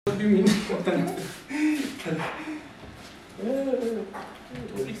What do you mean?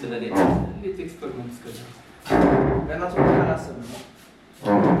 Let's experiment. ገና ሰው ካላሰብ ነው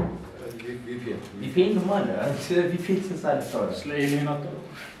VPN ማለ VPN ተሳልፈው ስለዚህ ነው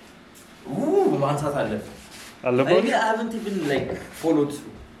ማንሳት አለ አለበት I haven't even like followed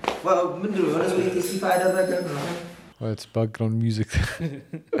ምንድነው የሆነ ሰው ቴስቲፋይ ያደረገ ነው It's background music.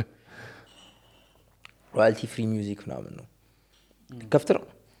 royalty free music ምናምን ነው ከፍት ነው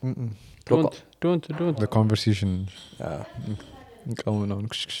don't The conversation. Come on.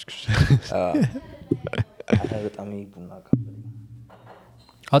 በጣም ይቡና ከበደ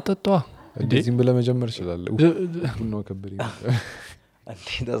አጠጣ እንደዚህም ብለህ መጀመር ይችላል ቡናው ከበደ አንተ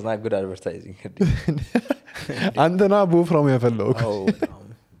that's not good advertising አንተና ቦፍራም ያፈለው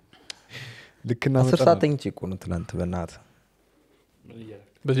ልክና መጣ 10 ሰዓት ተኝቼ እኮ ነው ትናንት በእናትህ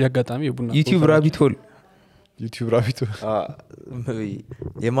በዚህ አጋጣሚ የቡና YouTube rabbit hole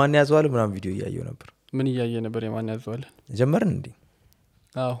የማን ያዘዋል ምናምን ቪዲዮ እያየሁ ነበር ምን እያየ ነበር የማን ያዘዋል ጀመርን እንዴ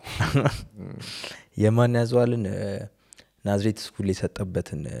አዎ የማን ያዘዋልን ናዝሬት ስኩል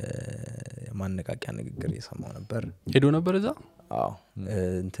የሰጠበትን ማነቃቂያ ንግግር የሰማው ነበር ሄዶ ነበር እዛ አዎ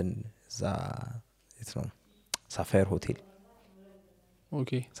እንትን እዛ የት ነው ሳፋየር ሆቴል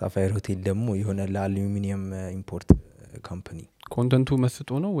ኦኬ ሳፋየር ሆቴል ደግሞ የሆነ ለአሉሚኒየም ኢምፖርት ካምፓኒ ኮንተንቱ መስጦ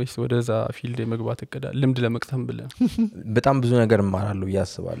ነው ወይስ ወደዛ ፊልድ መግባት እቀዳ ልምድ ለመቅሰም ብለ በጣም ብዙ ነገር ማራለሁ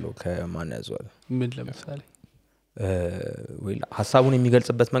ያስባለሁ ከማን ያዘዋል ምን ለምሳሌ ወይ ሐሳቡን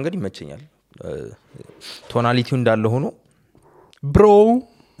የሚገልጽበት መንገድ ይመቸኛል ቶናሊቲው እንዳለ ሆኖ ብሮ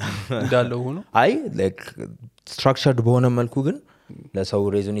እንዳለ ሆኖ አይ ላይክ ስትራክቸርድ በሆነ መልኩ ግን ለሰው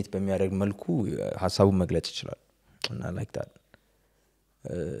ሬዞኔት በሚያደርግ መልኩ ሐሳቡን መግለጽ ይችላል እና ላይክ ዳት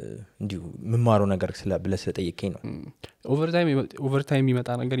እንዲሁ ምማሮ ነገር ስለጠየቀኝ ነው ኦቨርታይም ይመጣ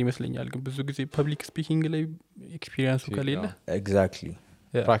ነገር ይመስለኛል ግን ብዙ ጊዜ ፐብሊክ ስፒኪንግ ላይ ኤክስፒሪየንሱ ከሌለ ኤግዛክትሊ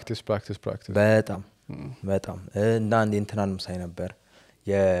practice በጣም እና አንድ እንትናን ምሳይ ነበር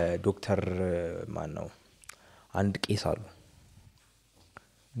የዶክተር ማን ነው አንድ ቄስ አሉ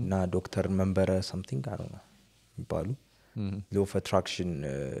እና ዶክተር መንበረ something I don't know ይባሉ law of attraction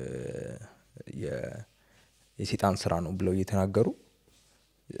የሰይጣን ስራ ነው ብለው እየተናገሩ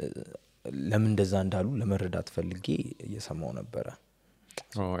ለምን እንደዛ እንዳሉ ለመረዳት ፈልጌ እየሰማው ነበር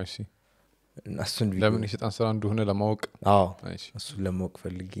I see እሱን ለምን የሰይጣን ስራ እንደሆነ ለማወቅ እሱን ለማወቅ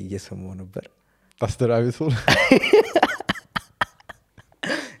ፈልጌ እየሰማው ነበር አስተራቢቶ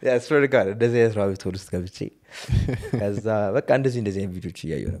ያስፈልጋል እንደዚህ ያስራቢቶ ውስጥ ገብቼ ከዛ በቃ እንደዚህ ቪዲዮች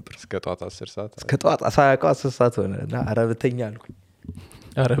እያየሁ ነበር እስከ ጧት 10 ሰዓት እስከ ጧት 10 ሰዓት ሆነ እና አረብተኛ አልኩኝ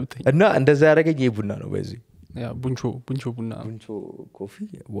እና እንደዛ ያደረገኝ የቡና ነው በዚህ ያ ቡንቾ ኮፊ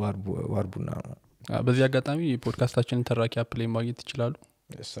ዋር ቡና ነው በዚህ አጋጣሚ ፖድካስታችንን ተራኪ አፕ ላይ ማግኘት ይችላሉ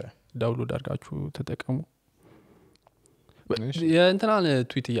ዳውንሎድ አድርጋችሁ ተጠቀሙ የእንትናን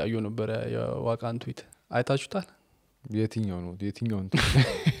ትዊት እያየሁ ነበር የዋቃን ትዊት አይታችሁታል የትኛው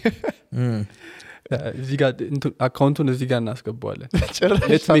እዚህ ጋር አካውንቱን እዚህ ጋር እናስገባዋለን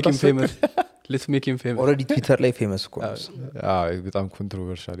let's make him famous already Twitter ላይ famous እኮ ነው በጣም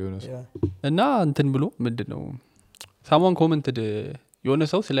ኮንትሮቨርሻል የሆነ ሰው እና እንትን ብሎ ምንድነው someone commented የሆነ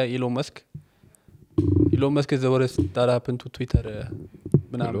ሰው ስለ ኢሎን መስክ ዘወረስ ዳራፕን ቱ ትዊተር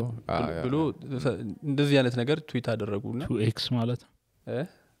ምናምን ብሎ እንደዚህ አይነት ነገር ትዊት አደረጉና 2x ማለት ነው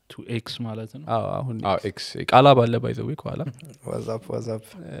 2x ማለት ነው አሁን x ቃላ ባለ ባይዘው ይቋላ ዋዛፕ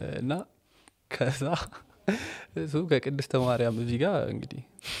እና ከዛ እሱ ከቅድስተ ማርያም እዚህ ጋር እንግዲህ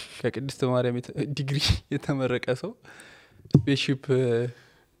ከቅድስተ ማርያም ዲግሪ የተመረቀ ሰው ስፔስሺፕ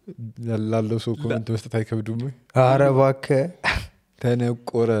ያላለው ሰው ኮሜንት መስጠት አይከብዱም ኧረ እባክህ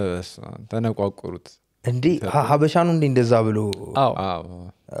ተነቋቆሩት እንዴ ሀበሻ ነው እንዴ እንደዛ ብሎ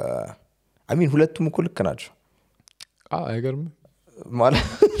I mean ሁለቱም እኮ ልክ ናቸው አይገርም ማለት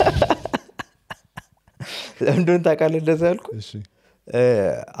ለምንድን ታውቃለህ እንደዛ ያልኩ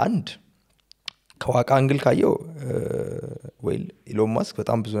አንድ ከዋቃ አንግል ካየው ዌል ኢሎን ማስክ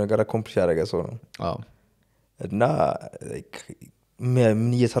በጣም ብዙ ነገር አኮምፕሊሽ ያደረገ ሰው ነው እና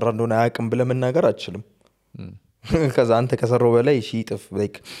ምን እየሰራ እንደሆነ አያውቅም ብለህ መናገር አትችልም ከዛ አንተ ከሰራው በላይ ጥፍ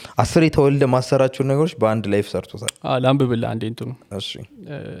ላይክ 10 የተወልደ ማሰራቸው ነገሮች በአንድ ላይፍ ሰርቶታል ላምብብል አንዴ እንትኑ እሺ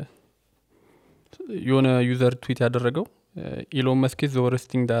የሆነ ዩዘር ትዊት ያደረገው ኢሎን መስክ is the worst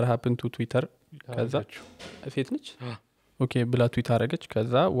thing that happened to Twitter ከዛ ሴት ነች ኦኬ ብላ ትዊት አደረገች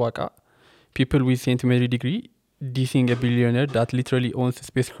ከዛ ዋቃ people with St. Mary degree dissing a billionaire that literally owns a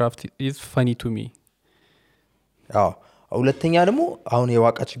spacecraft is funny to me ሁለተኛ ደግሞ አሁን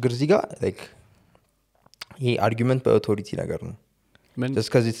የዋቃ ችግር እዚህ ጋር ላይክ ይሄ አርጊውመንት በአውቶሪቲ ነገር ነው just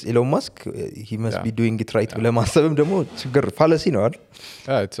cuz it's Elon Musk he must be doing it right ለማሰብም ደግሞ ችግር ፋለሲ ነው አይደል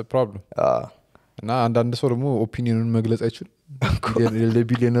it's a problem እና አንዳንድ ሰው ደግሞ ኦፒኒየኑን መግለጽ አይችልም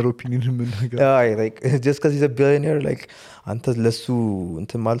ለቢሊዮነር ኦፒኒየን ምን ነገር like just cuz he's a billionaire like አንተ ለሱ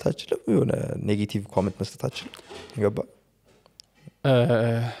እንትን ማለት አችልም የሆነ ኔጌቲቭ ኮሜንት መስጠት አችልም ይገባ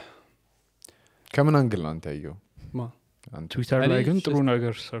ከምን አንግል ነው አንተ ያየው ትዊተር ላይ ግን ጥሩ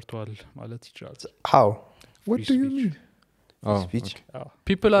ነገር ሰርቷል ማለት ይችላል how what do you mean speech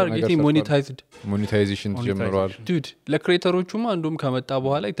people are getting monetized monetization ጀምሯል dude ለክሬተሮቹማ እንደውም ከመጣ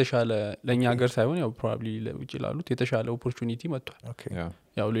በኋላ የተሻለ ለኛ ሀገር ሳይሆን ያው probably ለውጭ ላሉት የተሻለ ኦፖርቹኒቲ መጥቷል okay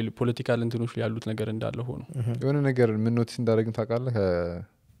ያው ፖለቲካል እንትኖች ያሉት ነገር እንዳለ ሆኖ የሆነ ነገር ምን ኖቲስ እንዳደረግን ታውቃለህ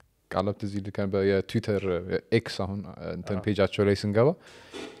ቃላት እዚህ የትዊተር ኤክስ አሁን እንትን ፔጃቸው ላይ ስንገባ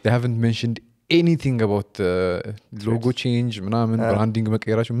they haven't mentioned anything about logo change ምናምን branding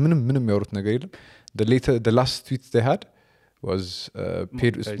መቀየራቸው ምንም ያወሩት ነገር የለም the last tweet they had was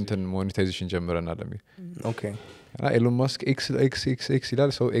paid እንትን monetization ጀምረናል ለሚል okay እና ኤሎን ማስክ x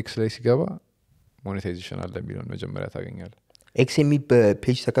ይላል ሰው x ላይ ሲገባ monetization አለ የሚለውን መጀመሪያ ታገኛለህ ኤክስ የሚል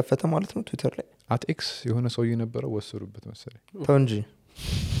ፔጅ ተከፈተ ማለት ነው ትዊተር ላይ at x የሆነ ሰው የነበረ ወሰሩበት መሰለኝ ተንጂ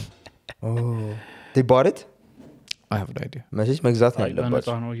they bought it I have no idea መቼስ መግዛት ነው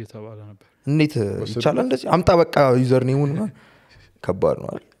ያለባቸው ነው እየተባለ ነበር እንዴት ይቻላል እንደዚህ አምጣ በቃ ዩዘር ኔሙን ከባድ ነው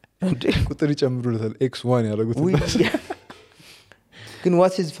እንዴ ቁጥር ይጨምሩታል x1 ያደረጉት ግን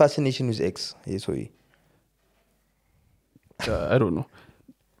what is fascination with x የሶይ I don't know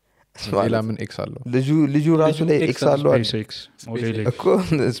ሌላ ምን x አለው ልጁ ራሱ ላይ x አለው SpaceX ሞዴል እኮ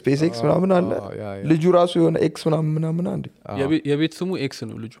SpaceX ምናምን አለ ልጁ ራሱ የሆነ x ምናምን አንዴ የቤት ስሙ x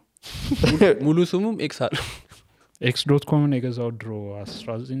ነው ልጁ ሙሉ ስሙም x አለው x.com ነው የገዛው ድሮ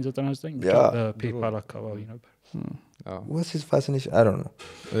 1999 በፔፓል አካባቢ ነበር what is fascination I don't know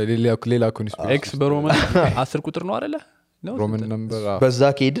ሌላ ኮንስፒሬሲ x በሮማን 10 ቁጥር ነው አይደለ ነው ሮማን ነምበር በዛ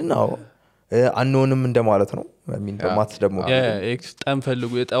ከሄድን አዎ አንኖንም እንደማለት ነው ሚን በማት ደግሞ x ጠም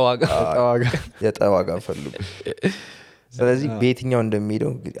ፈልጉ የጠዋጋ ፈልጉ ስለዚህ በየትኛው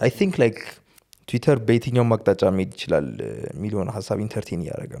እንደሚሄደው I think like ትዊተር በየትኛው ማቅጣጫ መሄድ ይችላል ሚሊዮን ሀሳብ ኢንተርቴን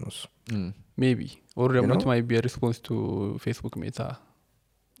ያደረገ ነው እሱ maybe or it might be a response to Facebook Meta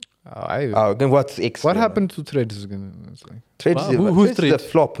ግን what's x what happened to threads ግን threads who's the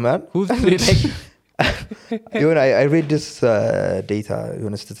flop man who's threads you know I read this data you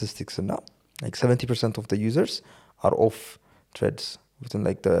know statistics and now like 70% of the users are off threads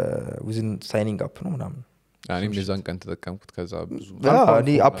within signing up ነው ምናምን እኔም የዛን ቀን ተጠቀምኩት ከዛ ብዙ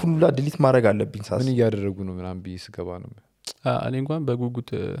እኔ አፑን ሁላ ዲሊት ማድረግ አለብኝ ሳስ ምን እያደረጉ ነው ምናምን ስገባ ነው እኔ እንኳን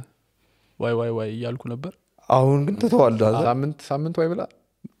በጉጉት ዋይ እያልኩ ነበር አሁን ግን ተተዋል ሳምንት ወይ ብላ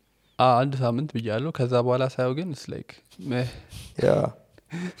አንድ ሳምንት ብያለሁ ከዛ በኋላ ሳይው ግን it's like ያ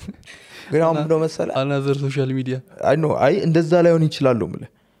ግን አሁን ነው መሰለህ another social media I know እንደዛ ላይሆን ይችላል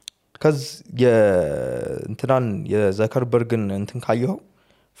ማለት ከዚ የእንትናን የዘከርበርግን እንትን ካየው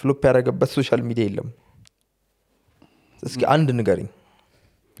ፍሎፕ ያደረገበት ሶሻል ሚዲያ የለም እስኪ አንድ ንገሪኝ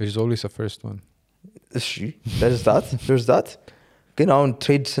there's always a first one እሺ there's that ግን አሁን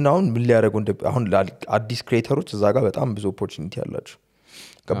ትሬድስ አሁን ምን ሊያደርጉ አሁን አዲስ ክሬተሮች እዛ ጋር በጣም ብዙ ኦፖርቹኒቲ አላቸው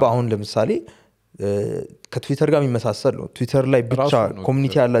ገባ አሁን ለምሳሌ ከትዊተር ጋር የሚመሳሰል ነው ትዊተር ላይ ብቻ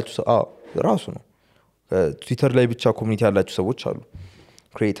ኮሚኒቲ ያላችሁ ራሱ ነው ትዊተር ላይ ብቻ ኮሚኒቲ ያላችሁ ሰዎች አሉ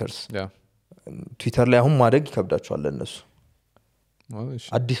ክሬተርስ ትዊተር ላይ አሁን ማደግ ይከብዳቸዋል ለነሱ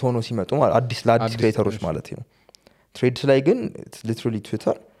አዲስ ሆኖ ሲመጡ ማለት አዲስ ለአዲስ ክሬተሮች ማለት ነው ትሬድስ ላይ ግን ሊትራሊ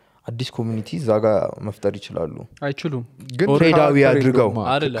ትዊተር አዲስ ኮሚኒቲ ዛጋ መፍጠር ይችላሉ አይችሉም ግን ትሬዳዊ አድርገው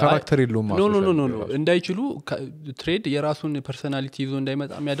ካራክተር የለውም ኖ እንዳይችሉ ትሬድ የራሱን ፐርሰናሊቲ ይዞ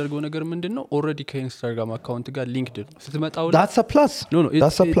እንዳይመጣ የሚያደርገው ነገር ምንድነው ኦሬዲ ከኢንስታግራም አካውንት ጋር ሊንክድ ነው ስትመጣው that's a plus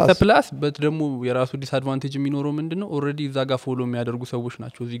it's a plus but ደግሞ የራሱ ዲስአድቫንቴጅ የሚኖረው ምንድነው ኦሬዲ ዛጋ ፎሎ የሚያደርጉ ሰዎች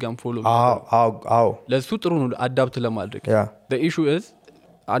ናቸው እዚህ ጋርም ፎሎ አዎ ለሱ ጥሩ ነው አዳፕት ለማድረግ the issue is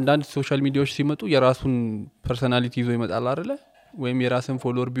አንዳንድ ሶሻል ሚዲያዎች ሲመጡ የራሱን ፐርሰናሊቲ ይዞ ይመጣል አይደለ ወይም የራስን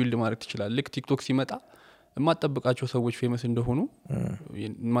ፎሎወር ቢልድ ማድረግ ትችላለህ ልክ ቲክቶክ ሲመጣ የማጠብቃቸው ሰዎች ፌመስ እንደሆኑ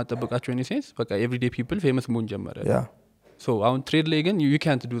የማጠብቃቸው ኢን ሴንስ በቃ ኤቭሪዴ ፒፕል ፌመስ መሆን ጀመረ ሶ አሁን ትሬድ ላይ ግን you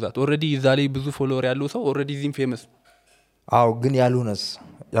can't do that ኦሬዲ እዛ ላይ ብዙ ፎሎወር ያለው ሰው ኦሬዲ ዚም ፌመስ ግን ያልሆነስ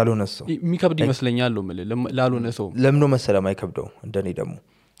ሰው የሚከብድ ይመስለኛል ላልሆነ ሰው ለምን ነው መሰለ ማይከብደው እንደኔ ደግሞ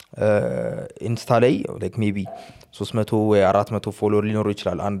ኢንስታ ላይ ላይክ ሜቢ 300 ወይ 400 ፎሎወር ሊኖረው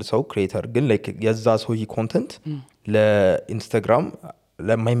ይችላል አንድ ሰው ክሬተር ግን ላይክ የዛ ሰው ኮንተንት ለኢንስታግራም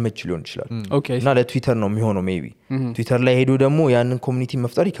ለማይመች ሊሆን ይችላል እና ለትዊተር ነው የሚሆነው ሜቢ ትዊተር ላይ ሄዶ ደግሞ ያንን ኮሚኒቲ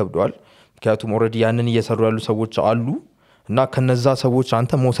መፍጠር ይከብደዋል ምክንያቱም ኦሬዲ ያንን እየሰሩ ያሉ ሰዎች አሉ እና ከነዛ ሰዎች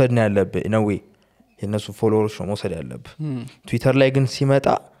አንተ መውሰድ ነው ያለብህ ነው ወይ የነሱ ፎሎወሮች ነው መውሰድ ያለብህ ትዊተር ላይ ግን ሲመጣ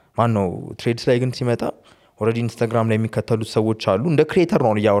ማን ነው ትሬድስ ላይ ግን ሲመጣ ኦሬዲ ኢንስታግራም ላይ የሚከተሉት ሰዎች አሉ እንደ ክሬተር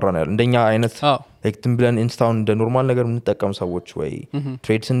ነው ያወራን ያለው እንደኛ አይነት ላይክ ዝም ብለን ኢንስታውን እንደ ኖርማል ነገር የምንጠቀም ሰዎች ወይ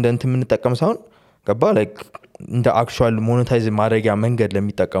ትሬድስ እንደ እንትን የምንጠቀም ሳይሆን ገባ ላይክ እንደ አክቹዋል ሞኔታይዝ ማድረጊያ መንገድ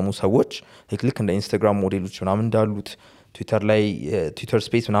ለሚጠቀሙ ሰዎች ልክ እንደ ኢንስታግራም ሞዴሎች ምናምን እንዳሉት ትዊተር ላይ ትዊተር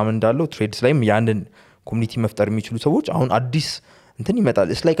ስፔስ ምናምን እንዳለው ትሬድስ ላይም ያንን ኮሚኒቲ መፍጠር የሚችሉ ሰዎች አሁን አዲስ እንትን ይመጣል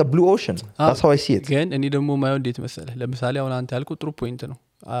it's like a blue ocean that's how I see it ግን እኔ ደግሞ ማየው እንዴት መሰለህ ለምሳሌ አሁን አንተ ያልኩት ጥሩ ፖይንት ነው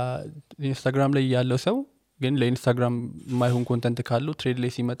ኢንስታግራም ላይ ያለው ሰው ግን ለኢንስታግራም የማይሆን ኮንተንት ካለው ትሬድ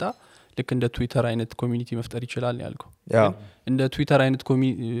ላይ ሲመጣ ልክ እንደ ትዊተር አይነት ኮሚኒቲ መፍጠር ይችላል ያልከው እንደ ትዊተር አይነት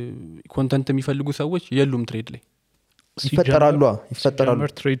ኮንተንት የሚፈልጉ ሰዎች የሉም ትሬድ ላይ ይፈጠራሉ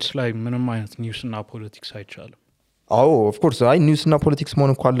ትሬድስ ላይ ምንም አይነት ኒውስ እና ፖለቲክስ አይቻልም አዎ ኦፍ ኮርስ አይ ኒውስ እና ፖለቲክስ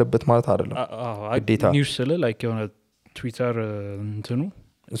መሆን እንኳን አለበት ማለት አይደለም ግዴታ ኒውስ ስለ ላይክ የሆነ ትዊተር እንትኑ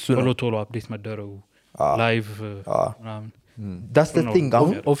ቶሎ አፕዴት መደረጉ ላይቭ ምናምን that's the thing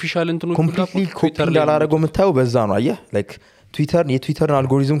አሁን ኦፊሻል እንትኑ ኮምፕሊትሊ ኮፒ እንዳላረገው የምታየው በዛ ነው አየህ ላይክ የትዊተርን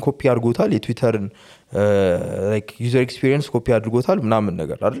አልጎሪዝም ኮፒ አድርጎታል የትዊተርን ላይክ ዩዘር ኤክስፒሪየንስ ኮፒ አድርጎታል ምናምን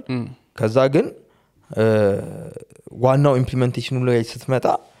ነገር አይደል ከዛ ግን ዋናው ኢምፕሊሜንቴሽኑ ላይ ስትመጣ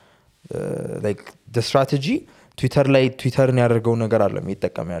ላይክ the strategy ትዊተር ላይ ትዊተርን ያደርገው ነገር አለ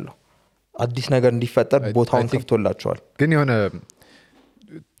የሚጠቀም ያለው አዲስ ነገር እንዲፈጠር ቦታውን ከፍቶላቸዋል ግን የሆነ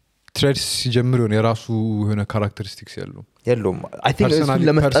ትሬድስ ሲጀምር የሆነ የራሱ የሆነ ካራክተሪስቲክስ የለውም አይ ቲንክ እሱን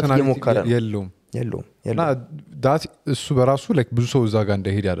ለመስጠት እየሞከረ ነው የለውም እና ዳት እሱ በራሱ ላይክ ብዙ ሰው እዛ ጋር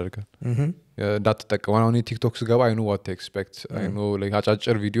እንዳይሄድ ያደርጋል እንዳትጠቀሙ አሁን ቲክቶክ ስገባ አይ ኖ ዋት ቱ ኤክስፔክት አይ ኖ ላይክ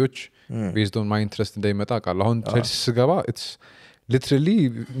አጫጭር ቪዲዮዎች ቤዝድ ኦን ማይ ኢንትረስት እንዳይመጣ ቃል አሁን ትሬድስ ስገባ ኢትስ ሊትራሊ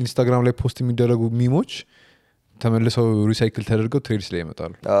ኢንስታግራም ላይ ፖስት የሚደረጉ ሚሞች ተመልሰው ሪሳይክል ተደርገው ትሬድስ ላይ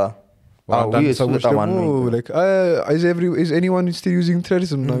ይመጣሉ አንዳንድ ሰዎች ደግሞ like is anyone still using threads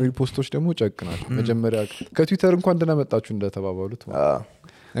እና ፖስቶች ደግሞ ጨቅ ናቸው መጀመሪያ ከትዊተር እንኳን እንደመጣችሁ እንደተባባሉት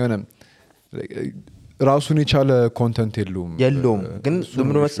አይሆነ ራሱን የቻለ ኮንተንት የለውም ግን ዝም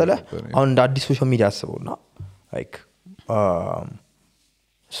ብሎ መሰለህ አሁን እንደ አዲስ ሶሻል ሚዲያ አስበውና like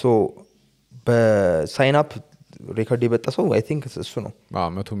so በሳይን አፕ ሬኮርድ የበጠሰው አይ ቲንክ እሱ ነው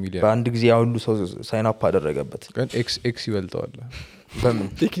 100 ሚሊዮን በአንድ ጊዜ ያሁሉ ሰው ሳይን አፕ አደረገበት ግን ኤክስ ይበልጣል በምን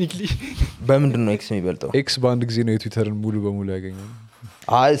ቴክኒካሊ በምንድን ነው ኤክስ የሚበልጠው ኤክስ በአንድ ጊዜ ነው የትዊተርን ሙሉ በሙሉ ያገኘው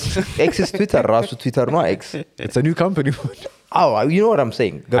ኤክስ ትዊተር ራሱ ትዊተር ነው ኤክስ it's a new company you know what I'm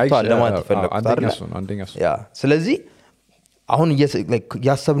saying ገብቷል ለማለት ይፈልጋል አንደኛ ስለዚህ አሁን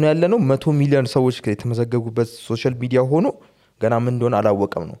ያሰብነው ያለ ነው 100 ሚሊዮን ሰዎች የተመዘገቡበት ሶሻል ሚዲያ ሆኖ ገና ምን እንደሆነ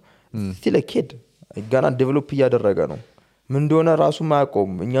አላወቀም ነው still a kid ገና ዴቨሎፕ እያደረገ ነው ምን እንደሆነ ራሱ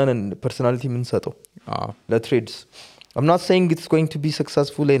ማያውቀውም እኛንን ፐርሰናሊቲ ምን ሰጠው ለትሬድስ I'm not saying it's going to be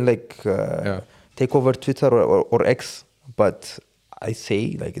successful in like take over Twitter or X but I say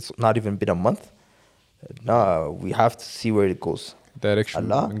like it's not even been a month now we have to see where it goes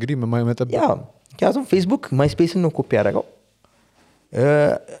direction እንግዲህ መማይመጣበት ምክንያቱም ፌስቡክ ማይስፔስ ነው ኮፒ ያደረገው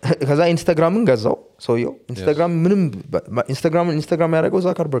ከዛ ኢንስታግራምን ገዛው ሰውየው ኢንስታግራም ምንም ኢንስታግራም ያደረገው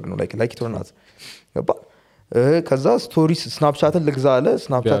ዛከርበርግ ነው like it or not ገባ ከዛ ስቶሪስ ስናፕቻትን ልግዛ አለ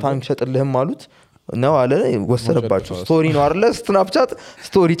ስናፕቻት አንሸጥልህም አሉት ነው አለ ወሰደባቸው ስቶሪ ነው አይደለ ስናፕቻት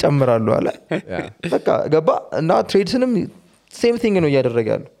ስቶሪ ጨምራሉ አለ በቃ ገባ እና ትሬድስንም ሴም ቲንግ ነው እያደረገ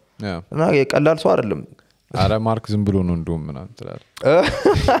ያለው እና የቀላል ሰው አይደለም አረ ማርክ ዝም ብሎ ነው እንደውም ምናምን ትላል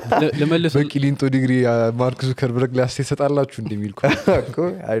ለመለስ በቂሊንጦ ዲግሪ ማርክ ዙከርበርግ ላይ አስተሰጣላችሁ እንደሚል እኮ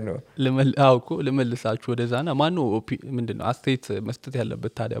አይ ነው እኮ ለመለሳችሁ ወደዛና ማን ነው ምንድነው አስተያየት መስጠት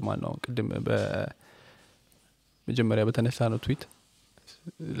ያለበት ታዲያ ማን ነው ቅድም በመጀመሪያ በተነሳ ነው ትዊት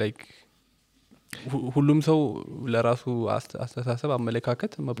ላይክ ሁሉም ሰው ለራሱ አስተሳሰብ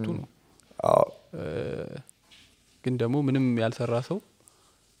አመለካከት መብቱ ነው ግን ደግሞ ምንም ያልሰራ ሰው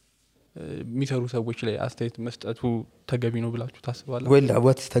የሚሰሩ ሰዎች ላይ አስተያየት መስጠቱ ተገቢ ነው ብላችሁ ታስባላችሁ ወይ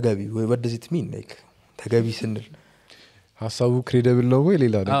what's ተገቢ what does it mean like ተገቢ ስንል ሐሳቡ ክሬዲብል ነው ወይ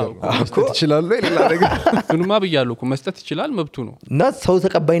ሌላ ነገር መስጠት ይችላል ወይ ሌላ ነገር ምንማ በያለው እኮ መስጠት ይችላል መብቱ ነው እና ሰው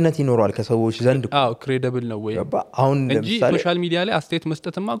ተቀባይነት ይኖራል ከሰዎች ዘንድ ክሬዲብል ነው ወይ አሁን እንጂ ሶሻል ሚዲያ ላይ አስተያየት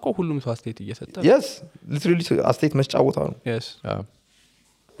መስጠትማ እኮ ሁሉም ሰው አስተያየት እየሰጠ yes literally አስተያየት መስጫወታ ነው yes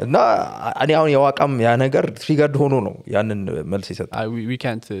እና እኔ አሁን የዋቃም ያ ነገር ትሪገርድ ሆኖ ነው ያንን መልስ ይሰጣል we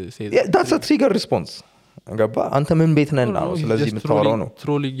can't say that's a trigger response ገባ አንተ ምን ቤት ነህና ነው ስለዚህ የምታወራው ነው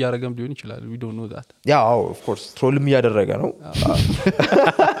ትሮል እያደረገም ሊሆን ይችላል we don't know that of course ትሮልም እያደረገ ነው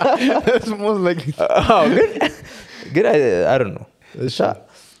it's more like ግን I don't know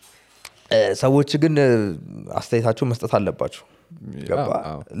ሰዎች ግን አስተያየታቸው መስጠት አለባቸው ገባ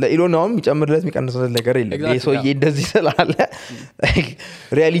ለኢሎን አሁን የሚጨምርለት የሚቀንስለት ነገር የለም የሰውዬ እንደዚህ ስላለ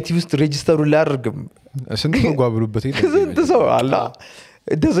ሪያሊቲ ውስጥ ሬጂስተሩን ሊያደርግም ስንት ነው ጓብሩበት ስንት ሰው አላ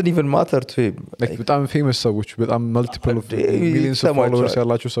it doesn't even matter to him like በጣም ፌመስ ሰዎች በጣም multiple of millions of followers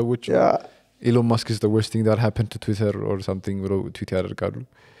ያላቸው ሰዎች Elon Musk is the worst thing that happened to Twitter or something ብለው ትዊት ያደርጋሉ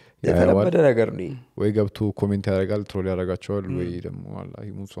የተለመደ ነገር ነው ወይ ገብቶ ኮሜንት ያደርጋል ትሮል ያደርጋቸዋል ወይ ደግሞ አላ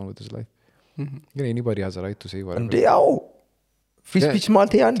he moves on with his life ግን anybody has a right to say whatever እንዴ ያው ፍሪ ስፒች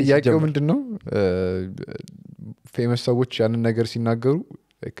ማለት ያ እንዴ ጥያቄው ምንድነው ፌመስ ሰዎች ያንን ነገር ሲናገሩ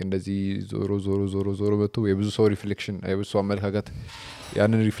እንደዚህ ዞሮ መጥቶ የብዙ ሰው ሪፍሌክሽን የብዙ ሰው አመለካከት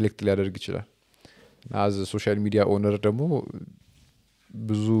ያንን ሪፍሌክት ሊያደርግ ይችላል አዝ ሶሻል ሚዲያ ኦነር ደግሞ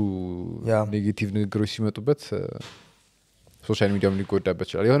ብዙ ኔጌቲቭ ንግግሮች ሲመጡበት ሶሻል ሚዲያም ሊጎዳበት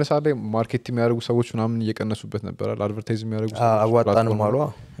ይችላል የሆነ ሰዓት ላይ ማርኬት የሚያደርጉ ሰዎች ምናምን እየቀነሱበት ነበር አድቨርታይዝ የሚያደርጉ ሰዎች አዋጣንም አሉ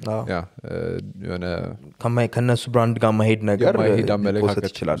ያ የሆነ ከነሱ ብራንድ ጋር ማሄድ ነገር አመለካከት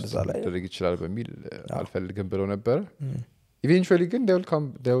ይችላል እዛ ላይ ሊደረግ ይችላል በሚል አልፈልግም ብለው ነበር eventually ግን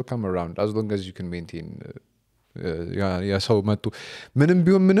they will come around as long as you can maintain ያ ሰው መጥቶ ምንም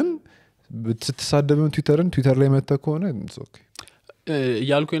ቢሆን ምንም ስትሳደብም ትዊተር ላይ መጥተህ ከሆነ it's okay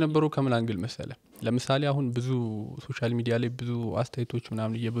እያልኩ የነበረው ከምን አንግል መሰለ ለምሳሌ አሁን ብዙ ሶሻል ሚዲያ ላይ ብዙ አስተያየቶች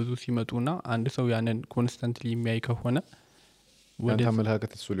ምናምን እየበዙ ሲመጡና አንድ ሰው ያንን ኮንስታንትሊ የሚያይ ከሆነ ወደ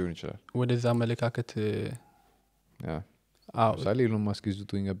አመለካከት እሱ ሊሆን ይችላል ወደዛ አመለካከት ለምሳሌ ኢሎን ማስክ is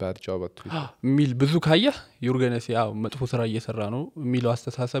doing a bad job at Twitter ሚል ብዙ ካየህ ዩርገነስ ያው መጥፎ ስራ እየሰራ ነው የሚለው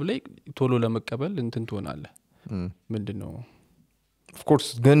አስተሳሰብ ላይ ቶሎ ለመቀበል እንትን ትሆናለህ ምንድነው of course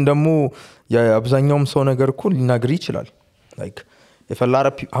ግን ደግሞ የአብዛኛውም ሰው ነገር እኮ ሊናገር ይችላል like if a lot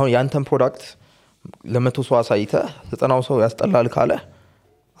of people አሁን ያንተን ፕሮዳክት ለመቶ ሰው አሳይተህ 90 ሰው ያስጠላል ካለ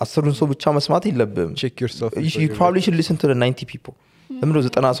 10 ሰው ብቻ መስማት የለብህም check yourself you probably should listen to the 90 people ለምን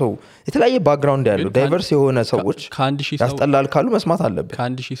 90 ሰው የተለያየ ባክግራውንድ ያለው ዳይቨርስ የሆነ ሰዎች ያስጠላል ካሉ መስማት አለብህ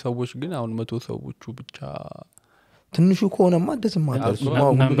ከ1000 ሰዎች ግን አሁን 100 ሰዎቹ ብቻ ትንሹ ከሆነማ እንደዚህ ማለት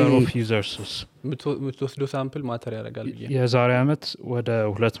ነው number of users ምትወስደው ሳምፕል ማተር ያደርጋል የዛሬ አመት ወደ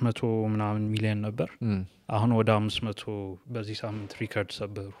 200 ምናምን ሚሊዮን ነበር አሁን ወደ 500 በዚህ ሳምንት ሪከርድ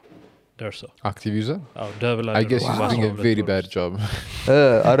ሰበሩ ደርሰው active user double I guess he's doing a very bad job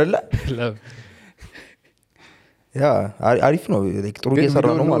አይደለ ያ አሪፍ ነው ጥሩ እየሰራ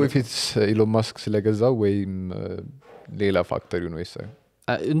ነው ማለት ነው ኢሎን ማስክ ስለገዛው ወይም ሌላ ፋክተሪ ነው ወይስ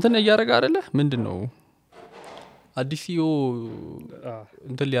እንትን እያደረገ አይደለ ምንድነው አዲሲዮ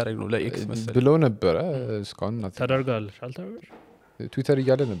እንትን ሊያደርግ ነው ለኤክስ መሰለኝ ብለው ነበር እስካሁን ተደርጋለች አልተደረገ ትዊተር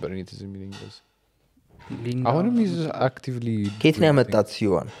እያለ ነበር እኔ ትዝ የሚለኝ አሁንም is actively ኬት ነው ያመጣት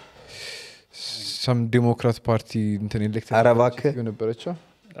ሲሆን some democrat party እንትን ኤሌክትድ አረባክ ነበረች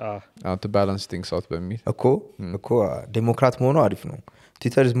to balance things out በሚል እኮ ዴሞክራት መሆኑ አሪፍ ነው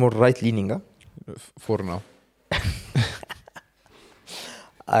ትዊተር is more right leaning for now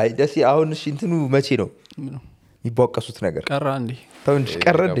አይ ደስ አሁን እሺ እንትኑ መቼ ነው ይቦቀሱት ነገር ቀራ እንዴ ታውንሽ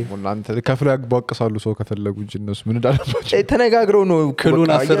ቀረ እንዴ እናንተ ከፍለው ያቦቀሳሉ ሰው ከፈለጉ እንጂ እነሱ ምን እንዳለባቸው ተነጋግረው ነው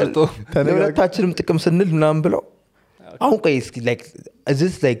ክሉን አሰርቶ ለሁለታችንም ጥቅም ስንል ምናምን ብለው አሁን ቆይ እስኪ like is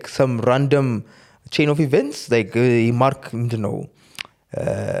this like some random chain of events like ማርክ ምንድነው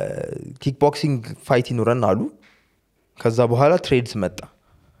ኪክ ቦክሲንግ ፋይት ይኖረን አሉ ከዛ በኋላ ትሬድስ መጣ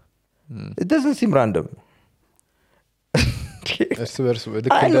it doesn't seem random እርስ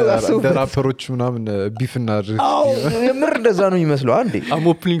ልክ እንደ ራፐሮች ምናምን ቢፍና የምር እንደዛ ነው የሚመስለው አንዴ I'm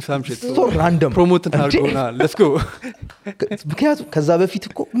opening some shit so random promote ታርጎና let's go ምክንያቱም ከዛ በፊት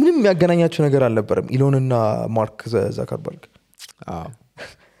እኮ ምንም የሚያገናኛቸው ነገር አልነበረም ኢሎንና ማርክ ዛከርበርግ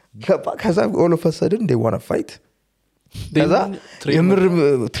ከዛ all of a sudden they want to fight ከዛ የምር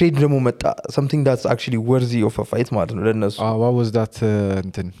ትሬድ ደግሞ መጣ something that's actually worthy of a fight ማለት ነው ለነሱ what was that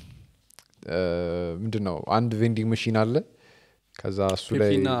እንትን ምንድነው አንድ ቬንዲንግ ማሽን አለ ከዛ እሱ ላይ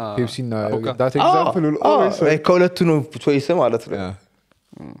ፔፕሲና that example will always ከሁለቱ ነው ቾይስ ማለት ነው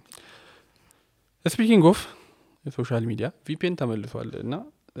ስፒኪንግ ኦፍ የሶሻል ሚዲያ VPN ተመልሷል እና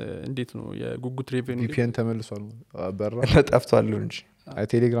እንዴት ነው የጉጉት ሬቨኒው VPN ተመልሷል በራ ጠፍቷል እንጂ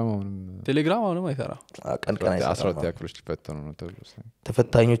ቴሌግራም አሁንም አይሰራ ቀን 14 ያክሎች ሊፈተኑ ነው ተብሎ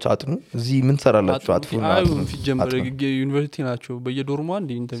ተፈታኞች አጥኑ እዚህ ምን ሰራላችሁ አጥፉና አጥኑ ሲጀምር ዩኒቨርሲቲ ናቸው በየዶርሙ አንድ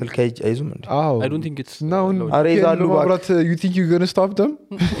ኢንተር ስልክ አይዙም እንዴ I don't think it's now አሬዛሉ ማብራት you think you going to stop them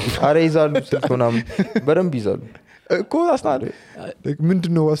አሬዛሉ ስልኩና በደንብ ይዛሉ እኮ አስታለ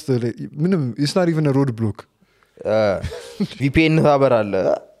ምንድነው ዋስተለ ምንም it's not even a road block VPN ታበራለ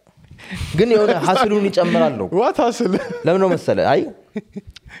ግን የሆነ ሀስሉን ይጨምራል ነው what hustle ለምን ነው መሰለ አይ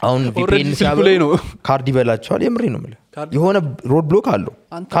አሁን VPN ሲያበሩ ካርድ ይበላቸዋል የምሬ ነው ማለት የሆነ ሮድ ብሎክ አለው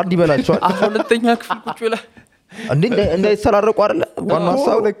ካርድ ይበላቸዋል 12ኛ ክፍል ቁጭ ብለ እንዴ እንዳይሰራረቁ አይደለ ዋናው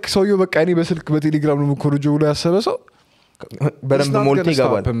ሰው ሰውየው በቃ እኔ በስልክ በቴሌግራም ነው ኮሮጆ ብሎ ያሰበሰው በደንብ ሞልቶ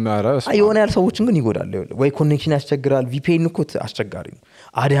ይገባል የሆነ ያል ሰዎችን ግን ይጎዳል ወይ ኮኔክሽን ያስቸግራል VPN እኮ አስቸጋሪ ነው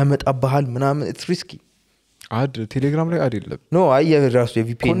አድ ያመጣብሃል ምናምን it's risky አድ ቴሌግራም ላይ አድ የለም ኖ አይ የራሱ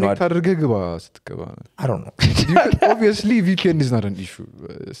የVPN ነው ኮኔክት አድርገህ ግባ ስትገባ I don't know obviously VPN is not an issue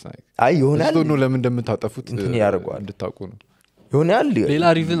it's like አይ ይሆናል ነው ለምን እንደምታጠፉት እንትን ያደርጋል እንድታውቁ ነው ይሆናል ሌላ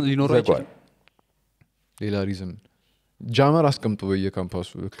ሪዝን ሊኖር ይችላል ሌላ ሪዝን ጃመር አስቀምጡ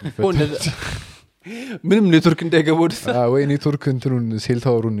በየካምፓሱ ምንም ኔትወርክ እንዳይገባው ደስ ወይ ኔትወርክ እንትኑን ሴል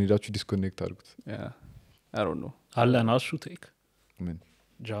ታወሩን ሄዳችሁ ዲስኮኔክት አድርጉት I don't know አለና እሱ ቴክ ምን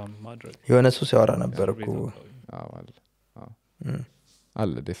ጃም ማድረግ የሆነ እሱ ሲያወራ ነበር እኮ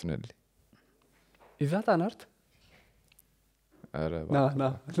አለ ዴፊኒትሊ is that an art አረ na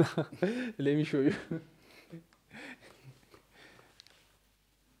let me show you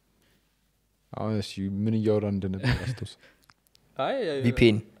አሁን እሺ ምን እያወራ እንደነበር አስተውስ አይ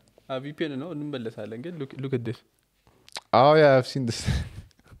VPN VPN ነው እንመለሳለን ግን look at this yeah I've seen this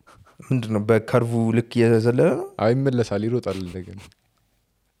ምንድነው በከርቭ ልክ እየዘለለ ነው አይመለሳል ይሮጣል እንደገና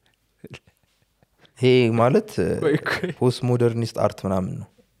ይሄ ማለት ፖስት ሞደርኒስት አርት ምናምን ነው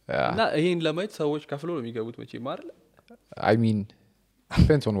እና ይሄን ለማየት ሰዎች ከፍሎ ነው የሚገቡት መቼ ማርለ I mean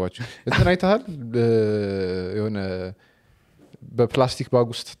depends on what you እንትን አይተሃል የሆነ በፕላስቲክ ባግ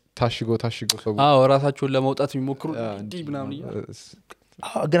ውስጥ ታሽገው ሰው ራሳቸውን ለማውጣት የሚሞክሩ እንዲ ምናምን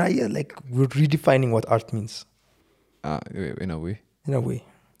ግን አየ like we're redefining what art means in a way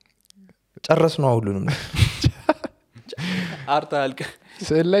ጨረስ ነው ሁሉንም አርት አልቀ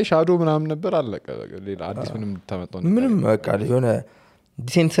ስዕል ላይ ሻዶ ምናምን ነበር አለቀ ሌላ አዲስ ምንም ተመጣጣኝ ምንም በቃ የሆነ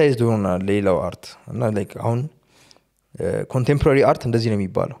ዲሴንሳይዝድ ሆና ሌላው አርት እና like አሁን ኮንቴምፖራሪ አርት እንደዚህ ነው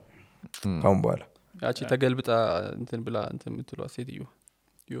የሚባለው ካሁን በኋላ ያቺ ተገልብጣ እንትን ብላ እንትን የምትለው ሴትዮ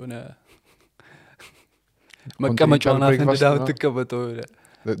የሆነ መቀመጫውን አፈንዳው ተቀበጠው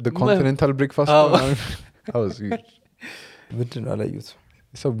the continental breakfast how was weird ምንድን ነው አላዩት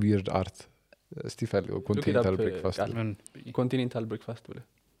it's a weird art ስቲፈል ኮንቲኔንታል ብሬክፋስት ብለ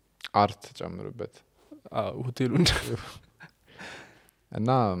አርት ጨምርበት ሆቴሉን እና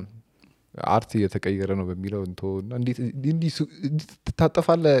አርት እየተቀየረ ነው በሚለው እንዲህ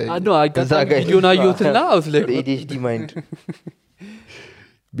ትታጠፋለህ ቪዲዮን አየሁትና ADHD ማይንድ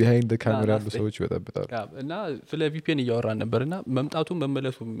behind the camera ያሉ ሰዎች ይበጠብጣሉ እና ስለ VPN እያወራን ነበርና መምጣቱን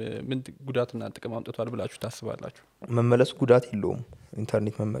መመለሱም ምን ጉዳትና ጥቅም አምጥቷል ብላችሁ ታስባላችሁ መመለሱ ጉዳት የለውም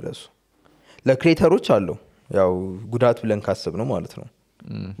ኢንተርኔት መመለሱ ለክሬተሮች አለው ያው ጉዳት ብለን ካስብ ነው ማለት ነው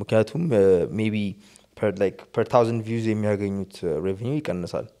ምክንያቱም ሜቢ per 1000 views የሚያገኙት revenue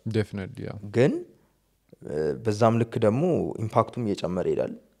ይቀንሳል definitely ግን በዛም ልክ ደግሞ ኢምፓክቱም እየጨመረ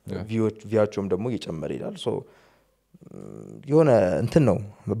ይላል ቪያቸውም ደግሞ እየጨመረ ይላል ሶ የሆነ እንትን ነው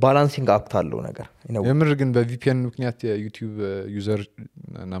ባላንሲንግ አክት አለው ነገር የምር ግን በVPN ምክንያት የዩቲዩብ ዩዘር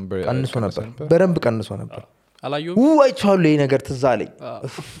ነምበር ቀንሶ ነበር በደንብ ቀንሶ ነበር አላየው አይቻለሁ ይሄ ነገር ትዝ አለኝ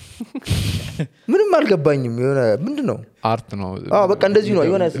ምንም አልገባኝም የሆነ ምንድነው አርት ነው በቃ እንደዚህ ነው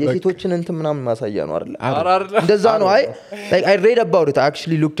የሆነ የሴቶችን እንትን ምናምን ማሳያ ነው አይደል እንደዛ ነው like I read about it I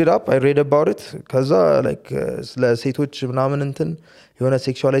actually looked it up I read about it ከዛ like ስለ ሴቶች ምናምን እንትን የሆነ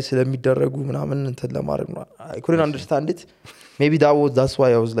ሴክሹዋላይዝ ስለሚደረጉ ምናምን እንትን ለማድረግ ነው I couldn't understand it maybe that's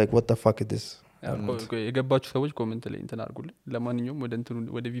why I was like what the fuck is this የገባችሁ ሰዎች ኮሜንት ላይ እንትን አድርጉልኝ ለማንኛውም ወደ እንትኑ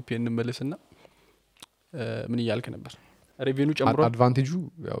ወደ VPN እንመለስና ምን ይያልክ ነበር ሬቬኒው ጨምሯል አድቫንቴጁ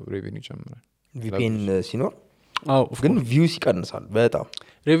ያው ሬቬኒው ጨምሯል VPN ሲኖር ግን ቪውስ ይቀንሳል በጣም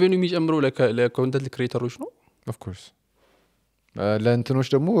ሬቬኒው የሚጨምረው ለኮንተንት ክሬተሮች ነው ኦፍ ኮርስ ለእንትኖች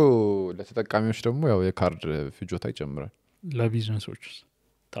ደግሞ ለተጠቃሚዎች ደግሞ ያው የካርድ ፍጆታ ይጨምራል ለቢዝነሶች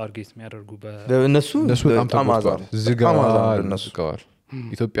ታርጌት የሚያደርጉ በእነሱ በጣም ዝጋዋል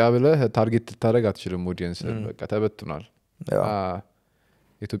ኢትዮጵያ ብለህ ታርጌት ልታደርግ አትችልም ኦዲየንስ በቃ ተበትኗል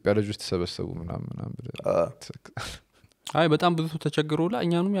ኢትዮጵያ ልጆች ተሰበሰቡ ምናምን አይ በጣም ብዙ ተቸግሮላ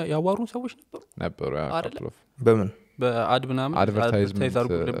እኛንም ያዋሩን ሰዎች ነበሩ አይደል በምን በአድ ምናምን አድቨርታይዝመንት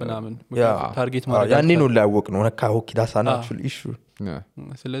ምናምን ታርጌት ማድረግ ያኔ ነው ላያወቅ ነው ነካ ሆኪ ዳሳና actually issue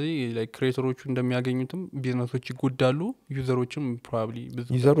ስለዚህ like ክሬተሮቹ እንደሚያገኙትም ቢዝነሶች ይጎዳሉ ዩዘሮችም probably ብዙ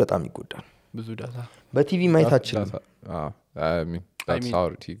ዩዘር በጣም ይጎዳል ብዙ ዳታ በቲቪ ማየት አትችልም I mean that's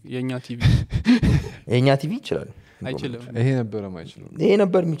our TV የኛ ቲቪ ይችላል አይችልም ይሄ ነበር ማይችለው ይሄ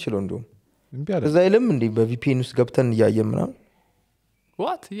ነበር የሚችለው እንደውም እዛ አይልም እንዴ በVPN ውስጥ ገብተን እያየን ምናምን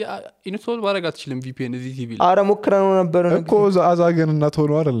what ኢንስቶል ማድረግ አትችልም VPN እዚህ ቲቪ አረ ሞክረን ነበር እኮ አዛገንና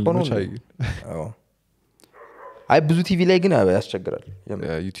ቶሎ አይደል መቻይ አይ ብዙ ቲቪ ላይ ግን ያስቸግራል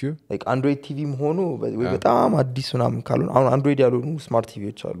ዩቲዩብ like android ቲቪም ሆኖ ወይ በጣም አዲስ ምናምን ካልሆነ አሁን android ያልሆኑ ስማርት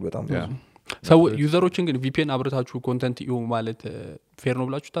ቲቪዎች አሉ በጣም ብዙ ሰው ዩዘሮችን ግን VPN አብረታችሁ ኮንተንት እዩ ማለት ፌር ነው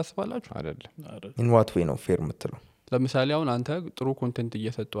ብላችሁ ታስባላችሁ አይደለም in what way ነው ፌር የምትለው ለምሳሌ አሁን አንተ ጥሩ ኮንተንት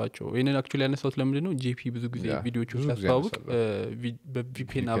እየሰጧቸው ይሄንን አክቹአሊ ያነሳውት ለምንድን ነው ጂፒ ብዙ ጊዜ ቪዲዮቹ ሲያስተዋውቅ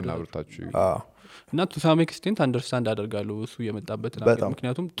በVPN አብረታችሁ እና to some extent understand አደርጋለሁ እሱ የመጣበት ነገር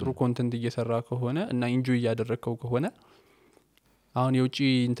ምክንያቱም ጥሩ ኮንተንት እየሰራ ከሆነ እና ኢንጆይ ያደረከው ከሆነ አሁን የውጪ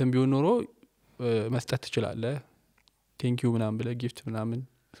እንትን ቢሆን ኖሮ መስጠት ትችላለህ ቴንክ ዩ ምናምን ብለ ጊፍት ምናምን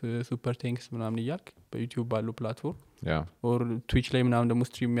ሱፐር ቴንክስ ምናምን እያልክ በዩቲዩብ ባለው ፕላትፎርም ያ ኦር ትዊች ላይ ምናምን ደግሞ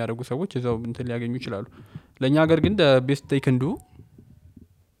ስትሪም የሚያደርጉ ሰዎች እዛው እንትን ሊያገኙ ይችላሉ ለኛ ሀገር ግን ቤስት ቴይ ከንዱ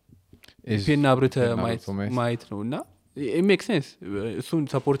ፒን አብርተ ማየት ነውና it makes sense እሱን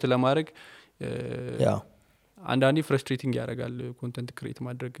ሰፖርት ለማድረግ ያ አንዳንዴ ፍረስትሬቲንግ ያደርጋል ኮንተንት ክሬት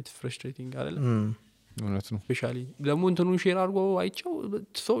ማድረግ ፍረስትሬቲንግ አይደል እውነት ነው ስፔሻሊ ደግሞ እንትኑን ሼር አድርጎ አይቸው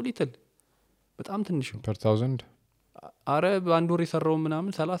ሰው ሊትል በጣም ትንሽ ነው per 1000 አረ በአንድ ወር የሰራው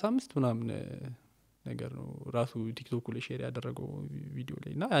ምናምን 35 ምናምን ነገር ነው ራሱ ቲክቶክ ላይ ሼር ያደረገው ቪዲዮ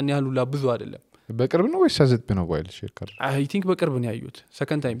ላይ እና ያን ያህል ሁላ ብዙ አይደለም በቅርብ ነው ወይስ አዘጥ ነው ሞባይል ሼር ካር አይ ቲንክ በቅርብ ነው ያዩት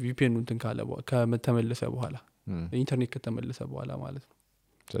ሰከንድ ታይም VPN እንትን ካለ ከተመለሰ በኋላ ኢንተርኔት ከተመለሰ በኋላ ማለት ነው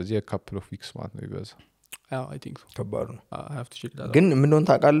ስለዚህ a couple of weeks ማለት ነው ይበዛ I think so ከባድ ነው I have to check that ግን ምን እንደሆነ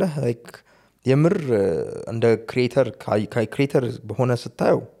ታውቃለህ ላይክ የምር እንደ ክሬተር በሆነ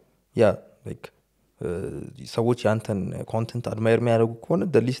ስታየው ያ ላይክ ሰዎች ያንተን ኮንተንት አድማየር የሚያደርጉ ከሆነ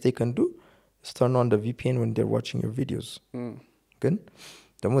the least they can do is turn on the VPN when they're watching your videos ግን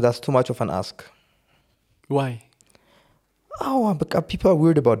ደግሞ that's too much of an ask why በቃ people are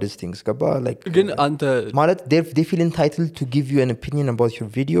weird about these things ገባ like ግን አንተ ማለት they feel entitled to give you an opinion about your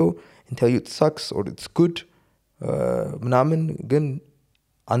video and tell you it sucks or it's good ምናምን ግን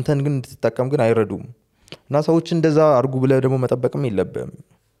አንተን ግን እንድትጠቀም ግን አይረዱም እና ሰዎች እንደዛ አርጉ ብለ ደግሞ መጠበቅም የለብም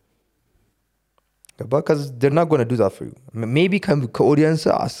ገባ cuz they're not going to do that for you maybe ከኦዲየንስ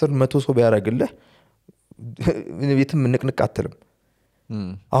 10 100 ሰው ቢያረግልህ የትም ንቅንቅ አትልም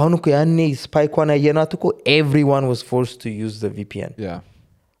አሁን እኮ ያኔ ስፓይኳን ያየናት እኮ everyone was forced to use the VPN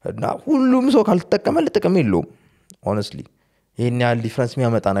እና ሁሉም ሰው ካልተጠቀመ ለጥቅም የለውም honestly ይሄን ያህል ዲፈረንስ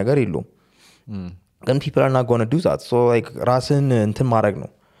የሚያመጣ ነገር የለውም ግን people are not going to do that so like ራስን እንትን ማድረግ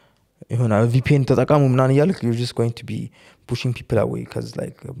ነው ይሆና VPN ተጠቀሙ ምናን ይያልክ you're just going to be pushing people away cuz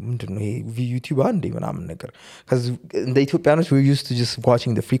like ምንድነው ይሄ YouTube አንዴ ምናምን ነገር cuz እንደ ኢትዮጵያኖች we used to just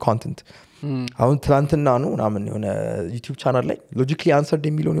watching the free content አሁን ትላንትና ነው ምናምን የሆነ YouTube ቻናል ላይ logically answered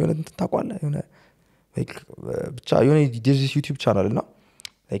የሚለው የሆነ እንትን ታቋለ የሆነ like ብቻ የሆነ this YouTube ቻናል እና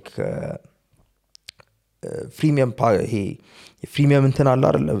like freemium ይሄ freemium እንትን አለ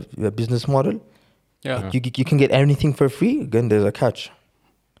አይደል business model you can get anything for free again there's a catch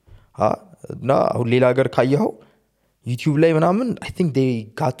እና አሁን ሌላ ሀገር ካየኸው YouTube ላይ ምናምን I think they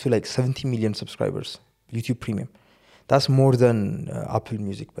got to like 70 million subscribers YouTube premium that's more than Apple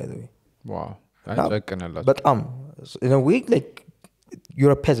Music by the way wow አይጨቀናላችሁ በጣም in a way like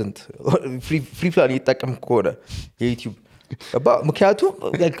you're a peasant free plan ይጠቀም ከሆነ የዩቲዩብ ምክንያቱም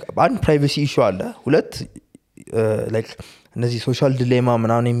አንድ ፕራይቬሲ ኢሹ አለ ሁለት like እነዚህ ሶሻል ዲሌማ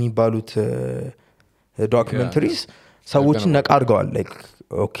ምናምን የሚባሉት ዶክመንተሪስ ሰዎችን ነቃ አድርገዋል like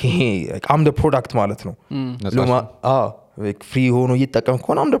okay like I'm the product ማለት ነው like free ሆኖ ይጠቀም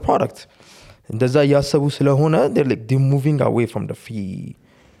ከሆነ I'm the product እንደዛ ያሰቡ ስለሆነ they're like they're moving away from the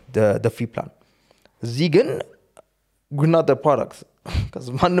free plan እዚህ ግን we're not the product cuz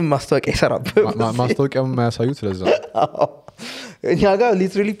ማንም ማስታወቂያ ይሰራበት ማስታወቂያም የማያሳዩት ለዛ እኛ ጋር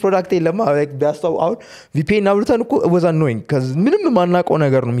ሊትራሊ ፕሮዳክት የለማ like ቢያስተው አሁን VPN አብርተን እኮ was annoying cuz ምንም ማናቀው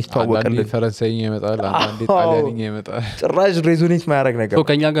ነገር ነው የሚስተዋወቅልን አንዴ ፈረንሳይኛ ይመጣል አንዴ ጣሊያንኛ ይመጣል ጭራሽ ሬዞኔት ማያደርግ ነገር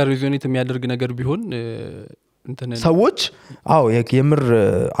ከኛ ጋር ሬዞኔት የሚያደርግ ነገር ቢሆን ሰዎች የምር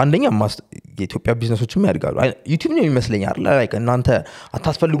አንደኛ የኢትዮጵያ ቢዝነሶችም ያድጋሉ YouTube ነው የሚመስለኛል like እናንተ